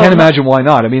 I can't imagine why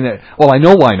not. I mean, I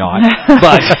know why not,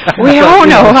 but we all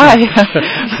know why.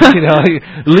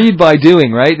 Lead by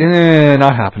doing, right?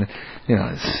 Not happening.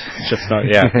 It's just not.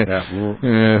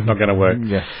 Not going to work.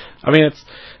 Yeah. I mean, it's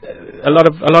a lot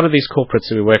of these corporates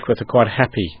that we work with are quite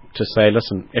happy to say,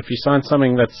 listen, if you have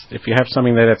something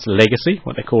that's legacy,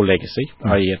 what they call legacy,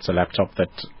 i.e., it's a laptop that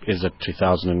is a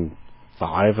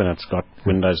 2005 and it's got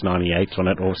Windows 98 on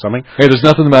it or something. Hey, there's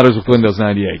nothing that matters with Windows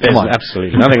 98. Come on,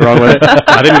 absolutely nothing wrong with it.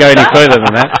 I didn't go any further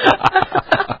than that.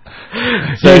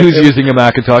 So who's using a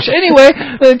Macintosh? Anyway,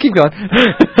 keep going.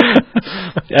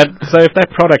 So if that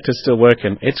product is still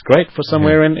working, it's great for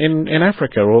somewhere in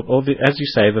Africa or as you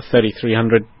say, the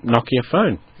 3300 Nokia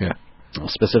phone. Yeah.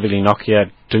 Specifically,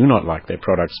 Nokia do not like their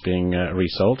products being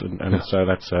resold, and so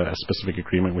that's a specific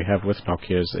agreement we have with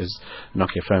Nokia. Is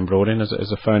Nokia phone brought in as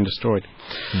a phone destroyed?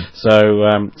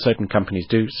 So certain companies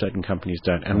do, certain companies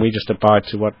don't, and we just abide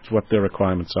to what the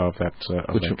requirements are of that.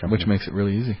 Which makes it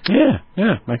really easy.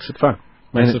 Yeah, makes it fun.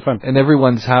 And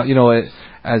everyone's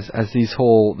as this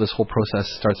whole process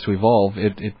starts to evolve,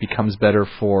 it becomes better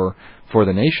for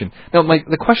the nation. Now,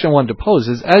 the question I wanted to pose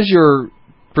is, as you're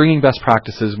bringing best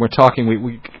practices, we're talking,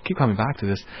 we keep coming back to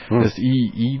this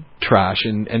trash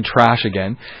and trash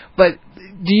again. But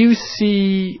do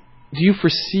you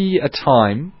foresee a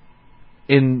time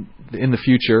in the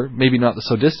future, maybe not the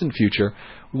so distant future,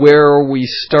 where we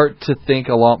start to think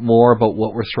a lot more about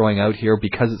what we're throwing out here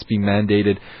because it's being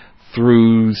mandated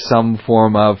through some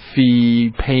form of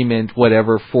fee, payment,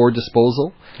 whatever, for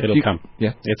disposal? It'll come.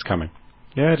 Yeah, it's coming.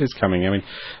 Yeah, it is coming. I mean,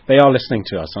 they are listening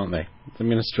to us, aren't they? The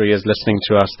ministry is listening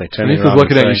to us. They turn around.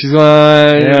 Looking at you. She's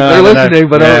going, they're listening,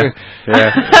 but I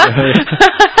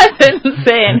didn't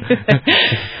say anything.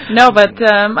 No, but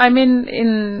I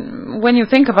mean, when you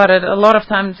think about it, a lot of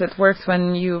times it works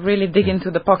when you really dig into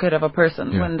the pocket of a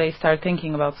person when they start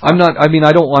thinking about something.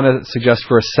 I don't want to suggest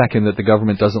for a second that the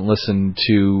government doesn't listen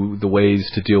to the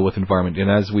ways to deal with environment, and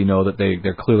as we know that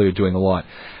they're clearly doing a lot.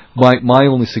 My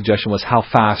only suggestion was, how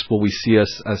fast will we see a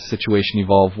situation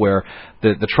evolve where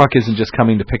the truck isn't just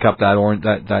coming to pick up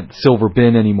that silver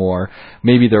bin anymore.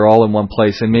 Maybe they're all in one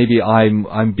place, and maybe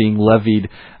I'm being levied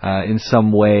in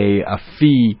some way a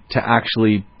fee to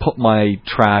actually put my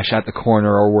trash at the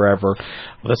corner or wherever.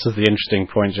 Well, this is the interesting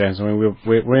point, James. I mean,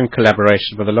 we're in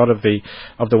collaboration with a lot of the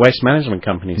waste management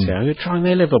companies here who are trying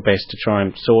their level best to try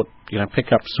and sort,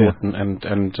 pick up, sort, and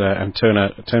turn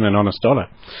an honest dollar.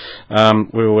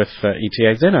 We were with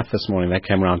ETA Zenith this morning. They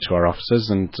came around to our offices,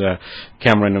 and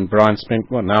Cameron and Brian spent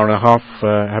an hour and a half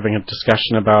having a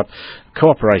discussion about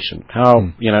cooperation.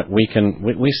 How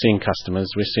we're seeing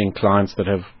customers, we're seeing clients that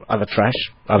have other trash,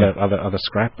 other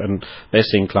scrap, and they're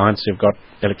seeing clients who've got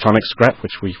electronic scrap,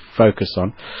 which we focus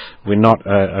on. We're not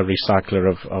a recycler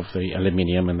of the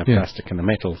aluminium and the plastic and the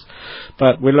metals,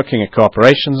 but we're looking at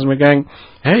cooperations, and we're going,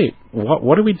 hey,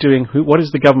 what are we doing? What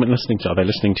is the government listening to? Are they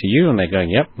listening to you? And they're going,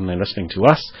 yep, and they're listening to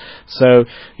us. So,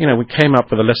 we came up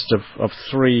with a list of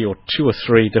two or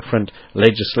three different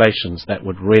legislations that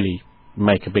would really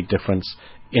make a big difference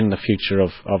in the future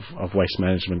of waste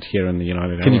management here in the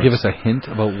United States. Can you give us a hint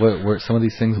about where some of some of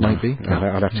these things might be? No,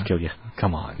 I'd have to kill you.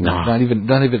 Come on. No. Not even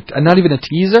a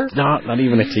teaser? No, not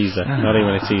even a teaser. Not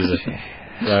even a teaser.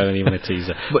 Not even a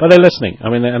teaser. But they're listening. I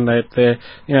mean, and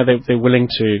they're willing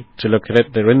to look at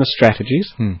it. They're in the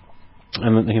strategies.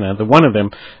 And the one of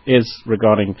them is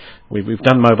regarding, we've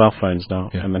done mobile phones now,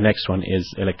 and the next one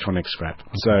is electronic scrap.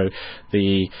 Okay. So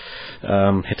the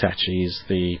Hitachis,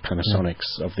 the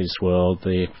Panasonics of this world,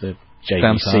 the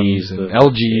JVCs, and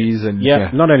LGs, and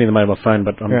not only the mobile phone,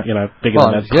 but bigger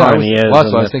than that, Pioneers. I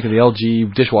was thinking the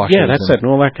LG dishwashers. Yeah, that's it, and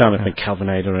all that kind of thing,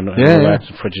 Calvinator and all that,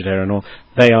 Frigidaire and all.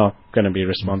 They are going to be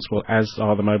responsible, as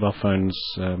are the mobile phones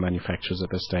manufacturers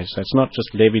at this stage. So it's not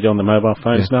just levied on the mobile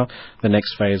phones now. The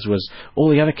next phase was all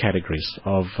the other categories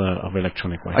of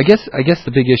electronic waste. I guess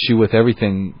the big issue with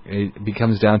everything, it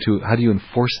becomes down to, how do you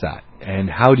enforce that, and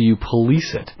how do you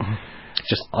police it?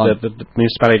 Just the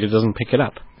municipality doesn't pick it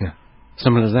up. Yeah.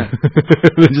 Simple as that.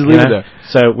 Just leave it there.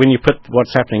 So when you put,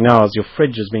 what's happening now is your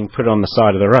fridge is being put on the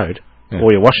side of the road,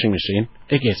 or your washing machine,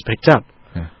 it gets picked up.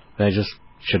 Yeah. They just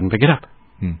shouldn't pick it up.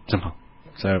 Simple.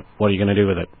 So what are you going to do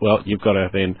with it? Well, you've got to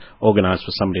then organise for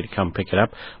somebody to come pick it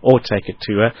up, or take it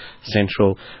to a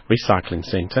central recycling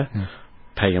centre,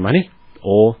 pay your money,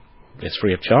 or it's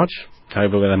free of charge,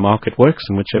 over where the market works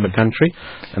in whichever country,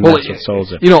 and that's what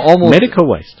solves it. Almost medical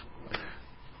waste.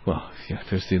 Well, yeah,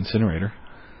 there's the incinerator.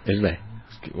 Is there?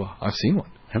 Well, I've seen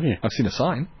one. Have you? I've seen a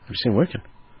sign. Have you seen it working?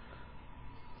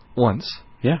 Once.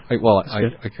 Yeah. I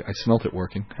smelt it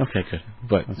working. Okay, good.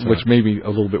 But which made me a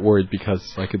little bit worried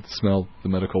because I could smell the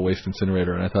medical waste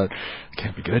incinerator, and I thought it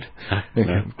can't be good.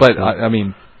 No, but no. I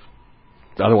mean,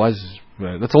 otherwise,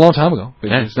 that's a long time ago.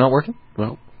 It's not working.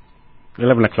 Well,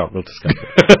 11 o'clock. We'll discuss it.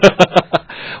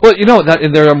 Well,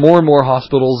 there are more and more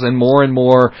hospitals and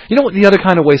more. The other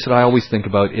kind of waste that I always think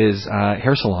about is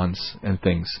hair salons and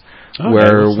things,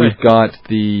 where we've got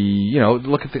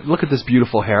look at this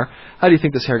beautiful hair. How do you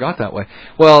think this hair got that way?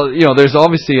 Well, there's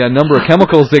obviously a number of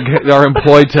chemicals that are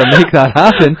employed to make that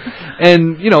happen,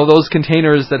 and those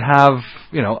containers that have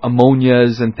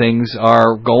ammonias and things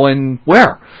are going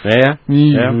where? Yeah.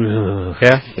 On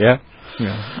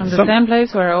the same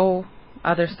place where all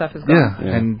other stuff is going. Yeah,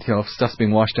 and if stuff's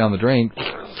being washed down the drain.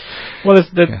 Well,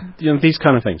 these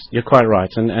kind of things. You're quite right,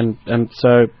 and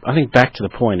so I think back to the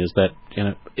point is that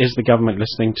is the government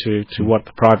listening to what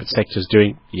the private sector is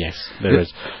doing? Yes, there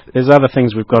is. There's other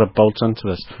things we've got to bolt onto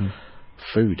this.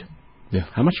 Food. Yeah.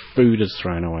 How much food is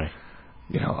thrown away?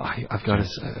 I've got to.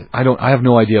 I have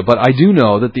no idea, but I do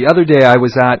know that the other day I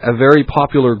was at a very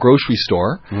popular grocery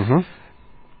store.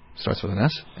 Starts with an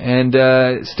S. And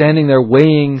standing there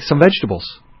weighing some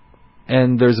vegetables.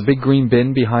 And there's a big green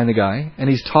bin behind the guy, and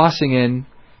he's tossing in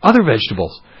other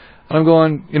vegetables. And I'm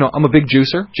going, I'm a big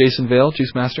juicer, Jason Vale,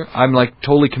 Juice Master. I'm like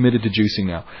totally committed to juicing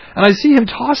now. And I see him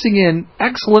tossing in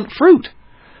excellent fruit.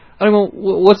 And I'm going,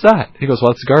 what's that? He goes,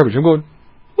 well, it's garbage. I'm going,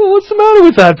 well, what's the matter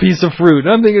with that piece of fruit?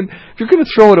 And I'm thinking, if you're going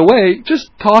to throw it away,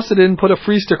 just toss it in, put a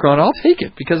free sticker on it. I'll take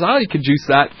it, because I could juice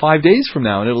that 5 days from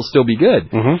now, and it'll still be good.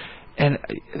 And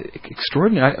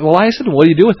extraordinary. Well, I said, what do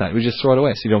you do with that? We just throw it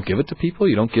away. So you don't give it to people?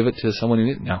 You don't give it to someone who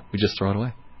needs it? No, we just throw it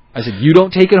away. I said, you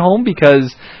don't take it home?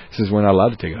 Because he says, we're not allowed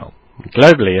to take it home.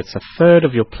 Globally, it's a third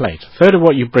of your plate. A third of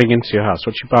what you bring into your house,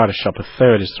 what you buy at a shop, a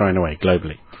third is thrown away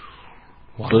globally.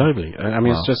 Wow. Globally. I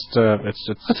mean, it's just...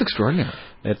 That's extraordinary.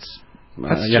 It's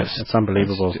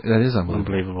unbelievable. That is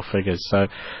unbelievable figures. So,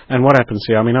 and what happens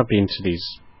here, I mean, I've been to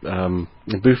these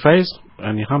buffets,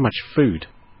 and how much food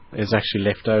is actually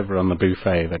left over on the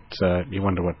buffet that you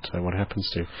wonder what happens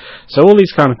to. So all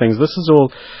these kind of things. I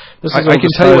can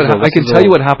tell you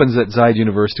what happens at Zayed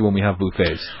University when we have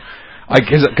buffets.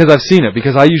 Because I've seen it.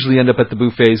 Because I usually end up at the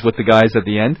buffets with the guys at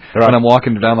the end when I'm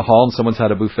walking down the hall and someone's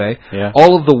had a buffet. Yeah.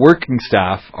 All of the working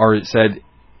staff are said,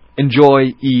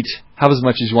 enjoy, eat, have as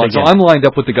much as you want. So I'm lined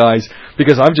up with the guys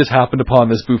because I've just happened upon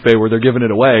this buffet where they're giving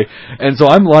it away. And so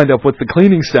I'm lined up with the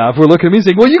cleaning staff who are looking at me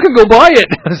saying, well, you can go buy it.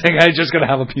 I'm saying, I'm just going to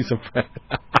have a piece of bread.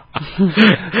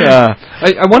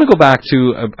 I want to go back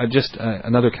to just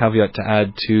another caveat to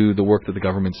add to the work that the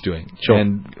government's doing. Sure.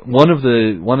 And one of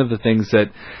the things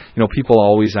that people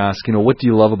always ask, what do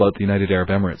you love about the United Arab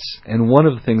Emirates? And one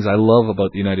of the things I love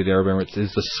about the United Arab Emirates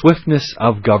is the swiftness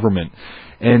of government.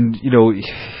 And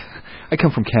I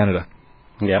come from Canada.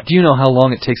 Yeah. Do you know how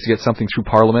long it takes to get something through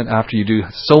Parliament after you do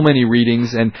so many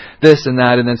readings and this and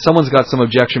that, and then someone's got some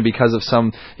objection because of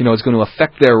some, it's going to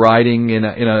affect their riding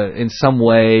in some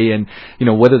way, and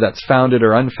whether that's founded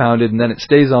or unfounded, and then it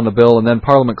stays on the bill, and then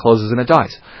Parliament closes and it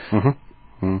dies.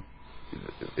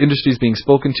 Industry is being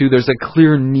spoken to. There's a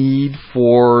clear need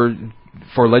for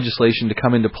legislation to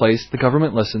come into place. The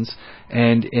government listens,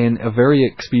 and in a very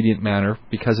expedient manner,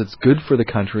 because it's good for the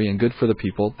country and good for the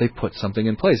people, they put something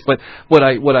in place. But what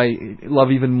I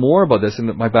love even more about this, and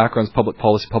that my background is public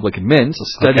policy, public admin, so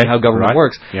studying how government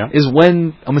works, is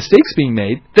when a mistake's being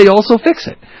made, they also fix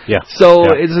it.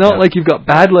 So it's not like you've got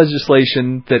bad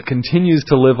legislation that continues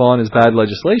to live on as bad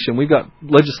legislation. We've got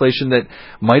legislation that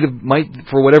might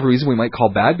for whatever reason we might call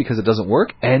bad because it doesn't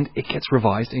work, and it gets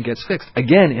revised and gets fixed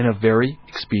again in a very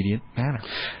expedient manner.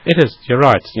 It is. You're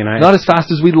right. Not as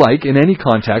fast as we'd like in any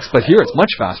context, but here it's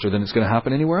much faster than it's going to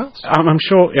happen anywhere else. I'm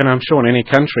sure. I'm sure in any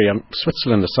country,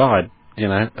 Switzerland aside,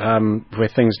 where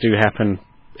things do happen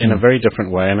in a very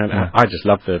different way, and I just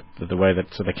love the way that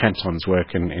the cantons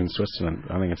work in Switzerland.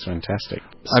 I think it's fantastic.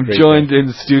 I'm joined in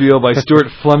the studio by Stuart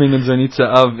Fleming and Zanitza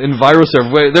of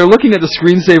EnviroServe. They're looking at the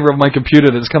screensaver of my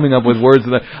computer that's coming up with words.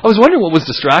 I was wondering what was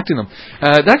distracting them.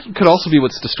 That could also be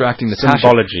what's distracting Natasha.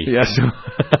 Symbology. Yes.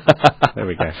 There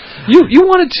we go. You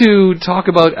wanted to talk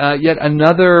about yet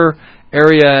another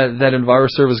area that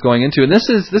EnviroServe is going into, and this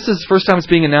is the first time it's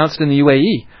being announced in the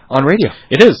UAE on radio.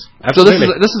 It is, absolutely.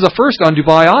 So this is a first on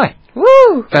Dubai Eye.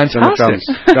 Woo! Fantastic.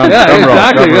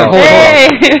 Exactly.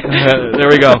 There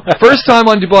we go. First time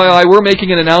on Dubai Eye, we're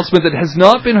making an announcement that has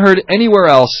not been heard anywhere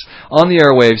else on the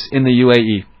airwaves in the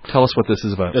UAE. Tell us what this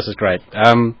is about. This is great.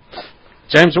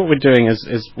 James, what we're doing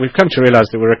is we've come to realize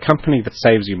that we're a company that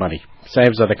saves you money,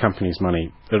 saves other companies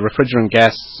money. The refrigerant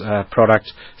gas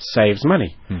product saves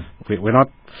money. We're not.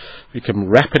 We can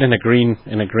wrap it in a green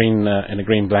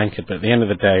blanket, but at the end of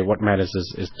the day, what matters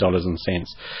is dollars and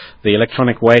cents. The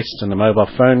electronic waste and the mobile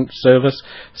phone service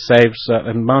saves an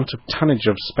amount of tonnage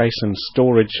of space in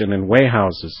storage and in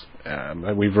warehouses.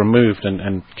 We've removed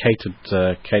and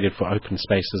catered for open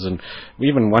spaces, and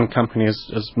even one company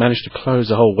has managed to close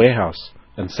a whole warehouse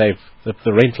and save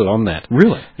the rental on that.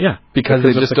 Really? Yeah, because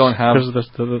they just don't have because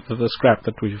of the scrap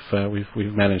that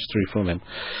we've managed through for them,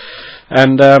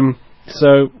 and.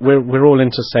 So we're all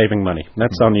into saving money.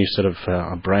 That's our new sort of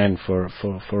our brand for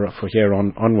here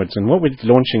onwards. And what we're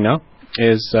launching now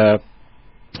is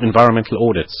environmental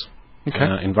audits. Okay.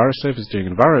 EnviroServe is doing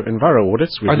Enviro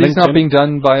audits. Are these not being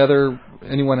done by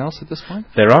anyone else at this point?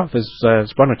 There are.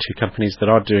 There's one or two companies that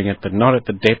are doing it, but not at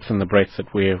the depth and the breadth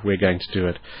that we're going to do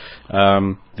it.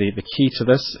 The key to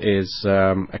this is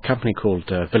a company called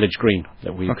Village Green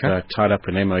that we've tied up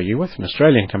an MOU with, an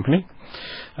Australian company.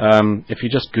 If you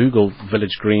just Google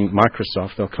Village Green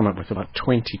Microsoft, they'll come up with about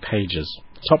 20 pages.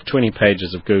 Top 20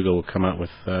 pages of Google will come out with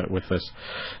this.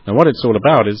 Now, what it's all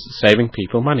about is saving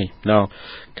people money. Now,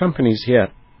 companies here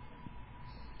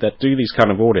that do these kind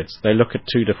of audits, they look at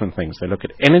two different things. They look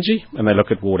at energy and they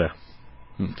look at water.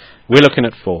 We're looking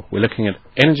at four. We're looking at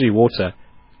energy, water,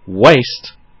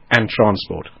 waste, and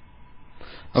transport.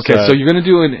 Okay, so you're going to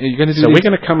do we're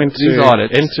going to come into these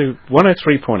audits into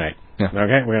 103.8. Yeah.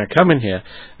 Okay, we're going to come in here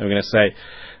and we're going to say,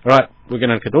 all right, we're going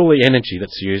to look at all the energy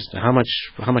that's used, how much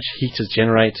heat is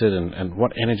generated, and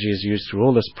what energy is used through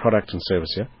all this product and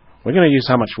service here. We're going to use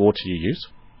how much water you use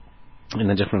in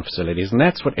the different facilities, and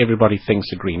that's what everybody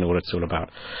thinks a green audit's all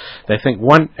about. They think,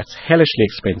 one, it's hellishly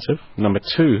expensive. Number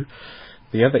two,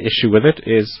 the other issue with it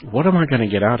is, what am I going to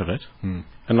get out of it? And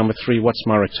number three, what's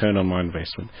my return on my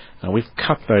investment? Now, we've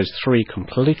cut those three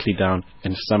completely down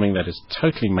into something that is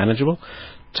totally manageable,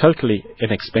 totally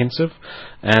inexpensive,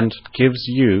 and gives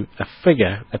you a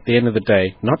figure at the end of the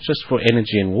day, not just for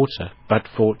energy and water, but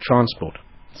for transport.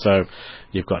 So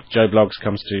you've got Joe Bloggs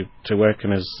comes to work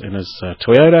in his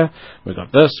Toyota. We've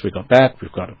got this, we've got that,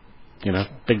 we've got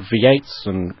big V8s,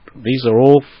 and these are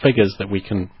all figures that we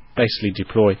can basically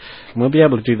deploy, and we'll be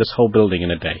able to do this whole building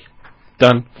in a day.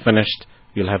 Done, finished.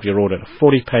 You'll have your audit, a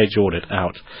 40-page audit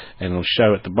out, and it'll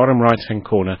show at the bottom right-hand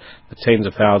corner the tens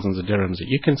of thousands of dirhams that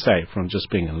you can save from just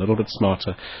being a little bit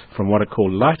smarter from what are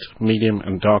called light, medium,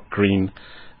 and dark green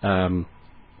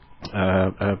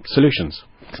solutions.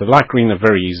 So light green are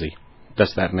very easy.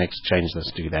 Does that next, change this,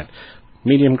 do that.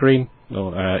 Medium green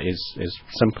is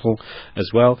simple as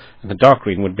well, and the dark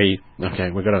green would be,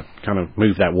 okay, we've got to kind of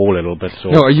move that wall a little bit,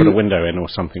 or put a window in or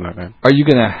something like that. Are you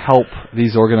going to help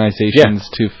these organizations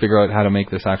to figure out how to make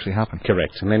this actually happen?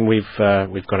 Correct. And then we've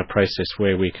got a process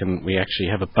where we actually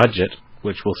have a budget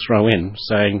which we'll throw in,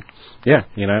 saying,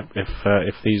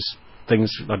 if these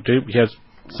things are due, here's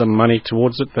some money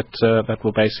towards it that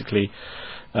will basically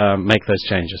make those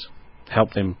changes,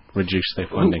 help them reduce their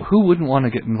funding. Who wouldn't want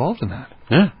to get involved in that?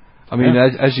 Yeah. I mean,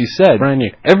 as you said, brand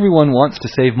new. Everyone wants to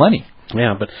save money.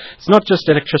 Yeah, but it's not just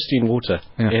electricity and water.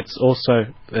 Yeah.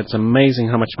 It's amazing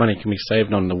how much money can be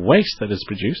saved on the waste that is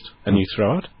produced and you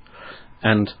throw out,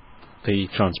 and the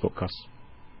transport costs.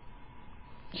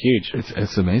 Huge.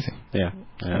 It's amazing. Yeah.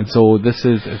 And so this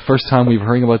is the first time we've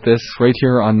heard about this right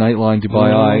here on Nightline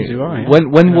Dubai Eye. Dubai,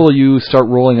 When will you start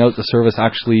rolling out the service?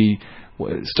 Actually,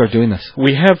 start doing this?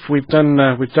 We've done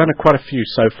quite a few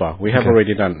so far. We have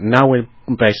already done. Now we're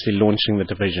basically launching the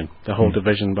division, the whole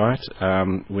division by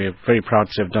it. We're very proud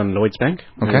to have done Lloyds Bank.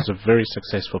 It was a very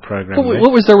successful program.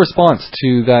 What was their response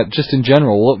to that, just in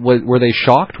general? Were they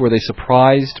shocked? Were they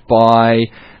surprised by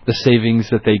the savings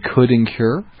that they could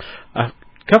incur? A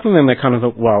couple of them, they kind of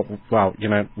thought, well,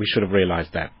 we should have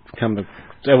realized that.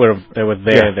 They were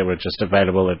there. Yeah. They were just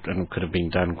available and could have been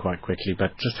done quite quickly,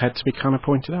 but just had to be kind of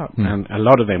pointed out. And a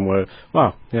lot of them were,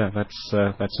 wow, yeah,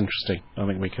 that's interesting. I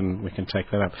think we can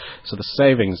take that up. So the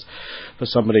savings for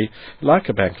somebody like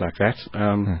a bank like that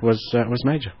was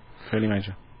major, fairly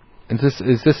major. And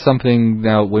is this something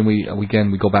now when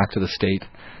we go back to the state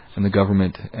and the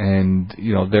government, and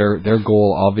their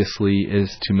goal obviously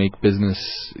is to make business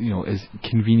as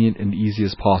convenient and easy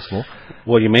as possible.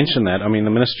 Well, you mentioned that. I mean,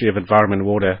 the Ministry of Environment and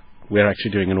Water, we're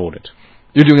actually doing an audit.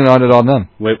 You're doing an audit on them.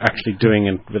 We're actually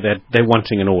doing they're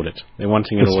wanting an audit. They're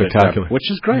wanting an audit, spectacular. Which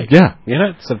is great. Yeah.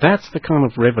 So that's the kind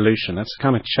of revolution. That's the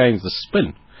kind of change, the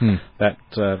spin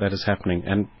that is happening,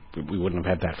 and we wouldn't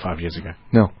have had that 5 years ago.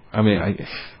 No, I mean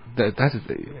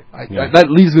that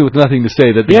leaves me with nothing to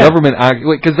say that the government,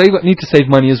 because they need to save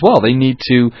money as well. They need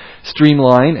to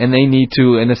streamline, and they need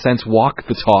to, in a sense, walk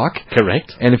the talk.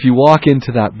 Correct. And if you walk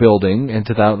into that building,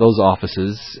 into those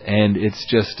offices, and it's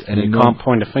just you can't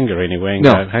point a finger anywhere and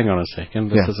go, hang on a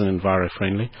second, this isn't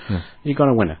enviro-friendly. Yeah. You've got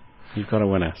a winner.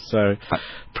 So,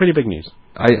 pretty big news.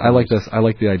 I like this. I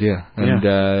like the idea.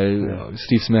 And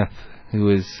Steve Smith,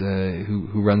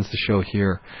 who runs the show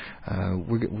here,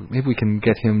 maybe we can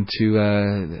get him to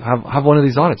have one of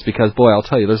these audits, because boy, I'll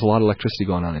tell you, there's a lot of electricity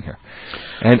going on in here,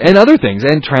 and other things,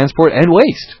 and transport and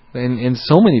waste, in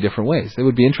so many different ways. It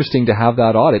would be interesting to have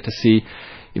that audit to see,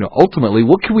 ultimately,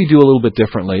 what can we do a little bit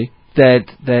differently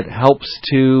that helps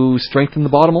to strengthen the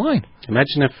bottom line.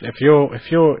 Imagine if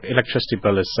your electricity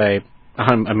bill is, say,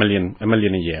 $1 million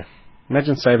a year.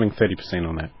 Imagine saving 30%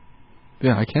 on that.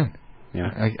 Yeah, I can. Yeah,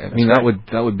 I mean, that would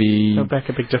be... That would make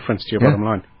a big difference to your bottom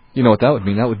line. You know what that would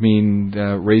mean? That would mean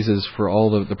raises for all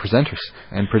the presenters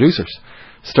and producers,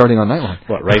 starting on Nightline.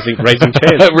 What, raising chairs?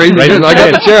 raising chairs. I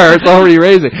got the chair. It's already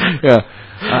raising. Yeah.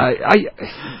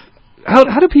 How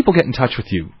do people get in touch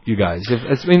with you guys?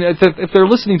 If they're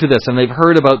listening to this and they've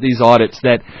heard about these audits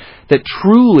that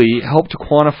truly help to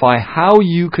quantify how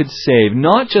you could save,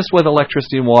 not just with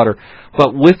electricity and water,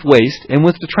 but with waste and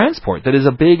with the transport, that is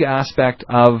a big aspect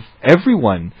of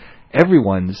everyone's.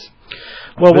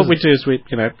 Well, what we do is we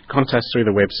contact us through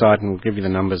the website, and we'll give you the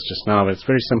numbers just now. But it's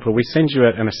very simple. We send you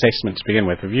an assessment to begin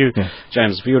with.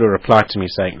 James, if you were to reply to me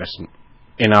saying, listen,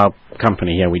 in our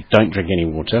company here, we don't drink any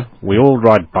water. We all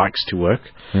ride bikes to work.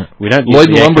 Yeah. We don't use Lloyd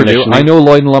and Lumber do. I know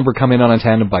Lloyd and Lumber come in on a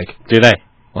tandem bike. Do they?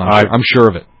 Well, I'm sure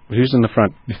of it. Who's in the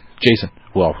front? Jason.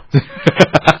 Well,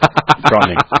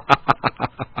 frightening.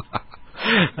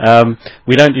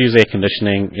 We don't use air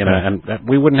conditioning, and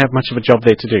we wouldn't have much of a job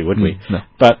there to do, would we? No.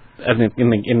 But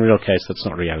in real case, that's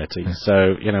not reality. Yeah.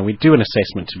 So, we do an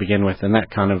assessment to begin with, and that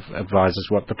kind of advises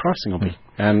what the pricing will be.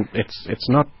 And it's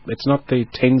not the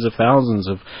tens of thousands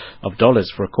of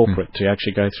dollars for a corporate to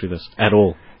actually go through this at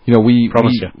all. We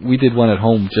did one at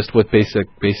home just with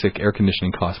basic air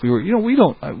conditioning costs.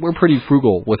 We're pretty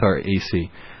frugal with our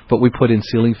AC, but we put in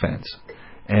ceiling fans.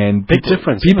 And big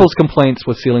difference. People's complaints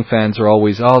with ceiling fans are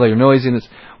always, they're noisy. And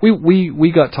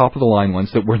we got top of the line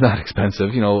ones that were not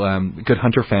expensive. Good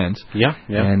Hunter fans. Yeah.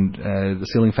 And the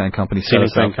ceiling fan company. Ceiling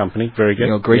fan company, very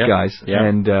good. Great guys. Yeah.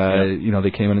 And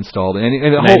they came and installed. And the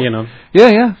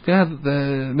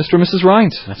Mr. and Mrs.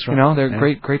 Rhines. That's right.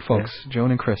 They're great folks,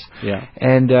 Joan and Chris. Yeah.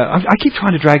 And I keep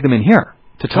trying to drag them in here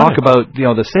to talk about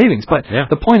the savings, but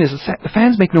the point is the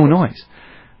fans make no noise.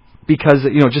 Because,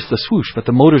 just the swoosh, but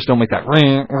the motors don't make that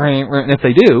ring, ring, ring. And if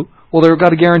they do, well, they've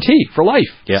got a guarantee for life.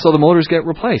 Yeah. So the motors get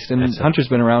replaced. And Hunter's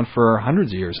been around for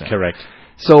hundreds of years now. Correct.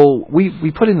 So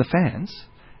we put in the fans,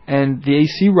 and the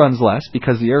AC runs less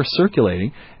because the air is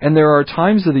circulating. And there are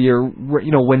times of the year,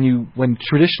 when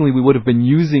traditionally we would have been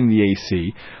using the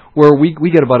AC, where we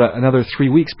get about another 3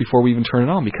 weeks before we even turn it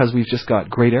on, because we've just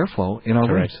got great airflow in our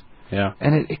rooms. Yeah.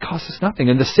 And it costs us nothing.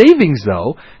 And the savings,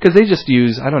 though, because they just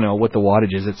use, I don't know what the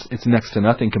wattage is, it's next to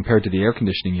nothing compared to the air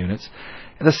conditioning units.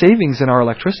 And the savings in our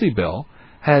electricity bill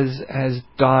has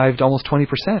dived almost 20%.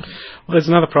 Well, there's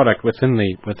another product within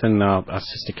our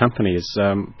sister company is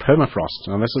Permafrost.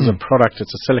 Now, this is a product,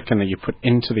 it's a silicone that you put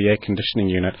into the air conditioning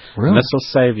unit. Really? And this will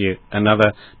save you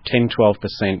another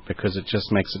 10-12% because it just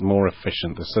makes it more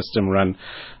efficient. The system run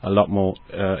a lot more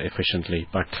efficiently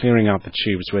by clearing out the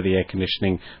tubes where the air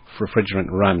conditioning refrigerant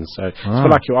runs. So it's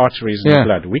like your arteries in the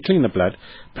blood. We clean the blood.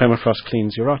 Permafrost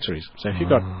cleans your arteries. So if you've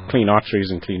got clean arteries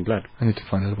and clean blood, I need to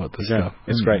find out about this stuff.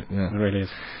 It's great. Yeah. It really is.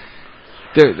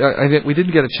 We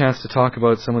didn't get a chance to talk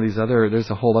about some of these there's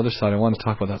a whole other side. I want to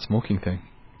talk about that smoking thing.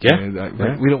 Yeah.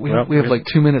 We have like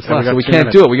 2 minutes left, so we can't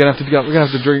do it. We're gonna have to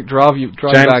drive you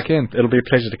back in. It'll be a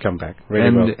pleasure to come back.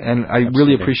 And I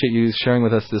really appreciate you sharing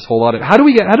with us this whole audit. How do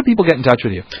people get in touch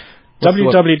with you?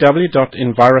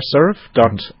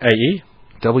 www.enviroserve.ae.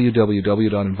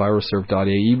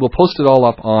 www.enviroserve.ae. We'll post it all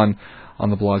up on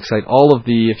the blog site.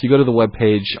 If you go to the web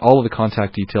page, all of the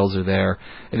contact details are there.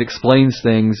 It explains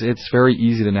things. It's very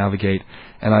easy to navigate.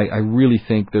 And I really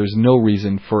think there's no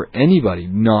reason for anybody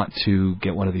not to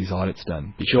get one of these audits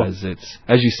done. Because it's,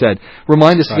 as you said,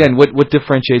 remind us again, what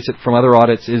differentiates it from other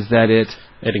audits is that it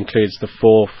includes the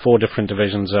four different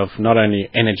divisions of not only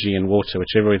energy and water,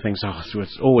 which everybody thinks, so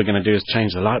all we're going to do is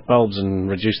change the light bulbs and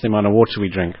reduce the amount of water we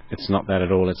drink. It's not that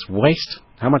at all. It's waste.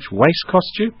 How much waste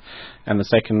costs you? And the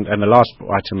last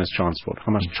item is transport.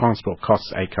 How much transport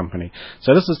costs a company?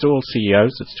 So this is to all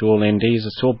CEOs, it's to all MDs,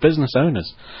 it's to all business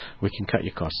owners. We can cut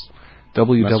your costs.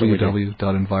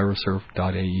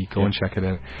 www.enviroserve.ae. Go and check it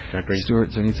out. Stuart,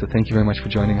 Zonitza, thank you very much for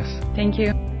joining us. Thank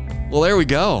you. Well, there we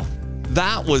go.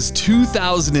 That was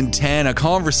 2010, a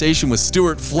conversation with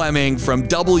Stuart Fleming from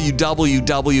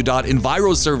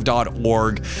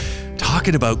www.enviroserve.org,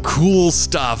 talking about cool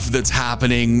stuff that's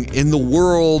happening in the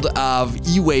world of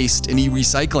e-waste and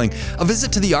e-recycling. A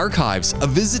visit to the archives, a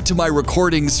visit to my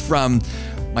recordings from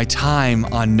my time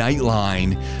on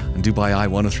Nightline on Dubai Eye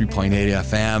 103.8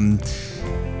 FM.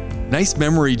 Nice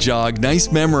memory jog, nice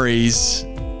memories.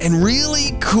 And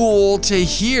really cool to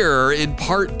hear in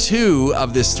part 2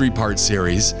 of this 3-part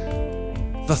series,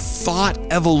 the thought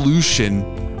evolution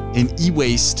in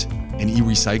e-waste and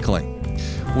e-recycling.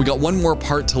 We got one more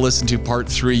part to listen to, part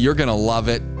 3. You're going to love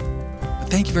it.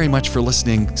 But thank you very much for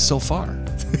listening so far.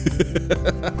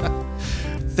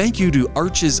 Thank you to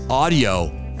Arches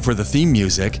Audio for the theme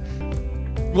music.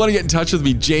 If you want to get in touch with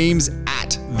me,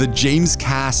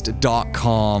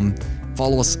 james@thejamescast.com.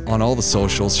 Follow us on all the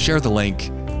socials. Share the link.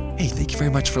 Hey, thank you very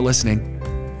much for listening.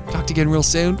 Talk to you again real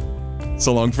soon.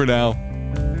 So long for now.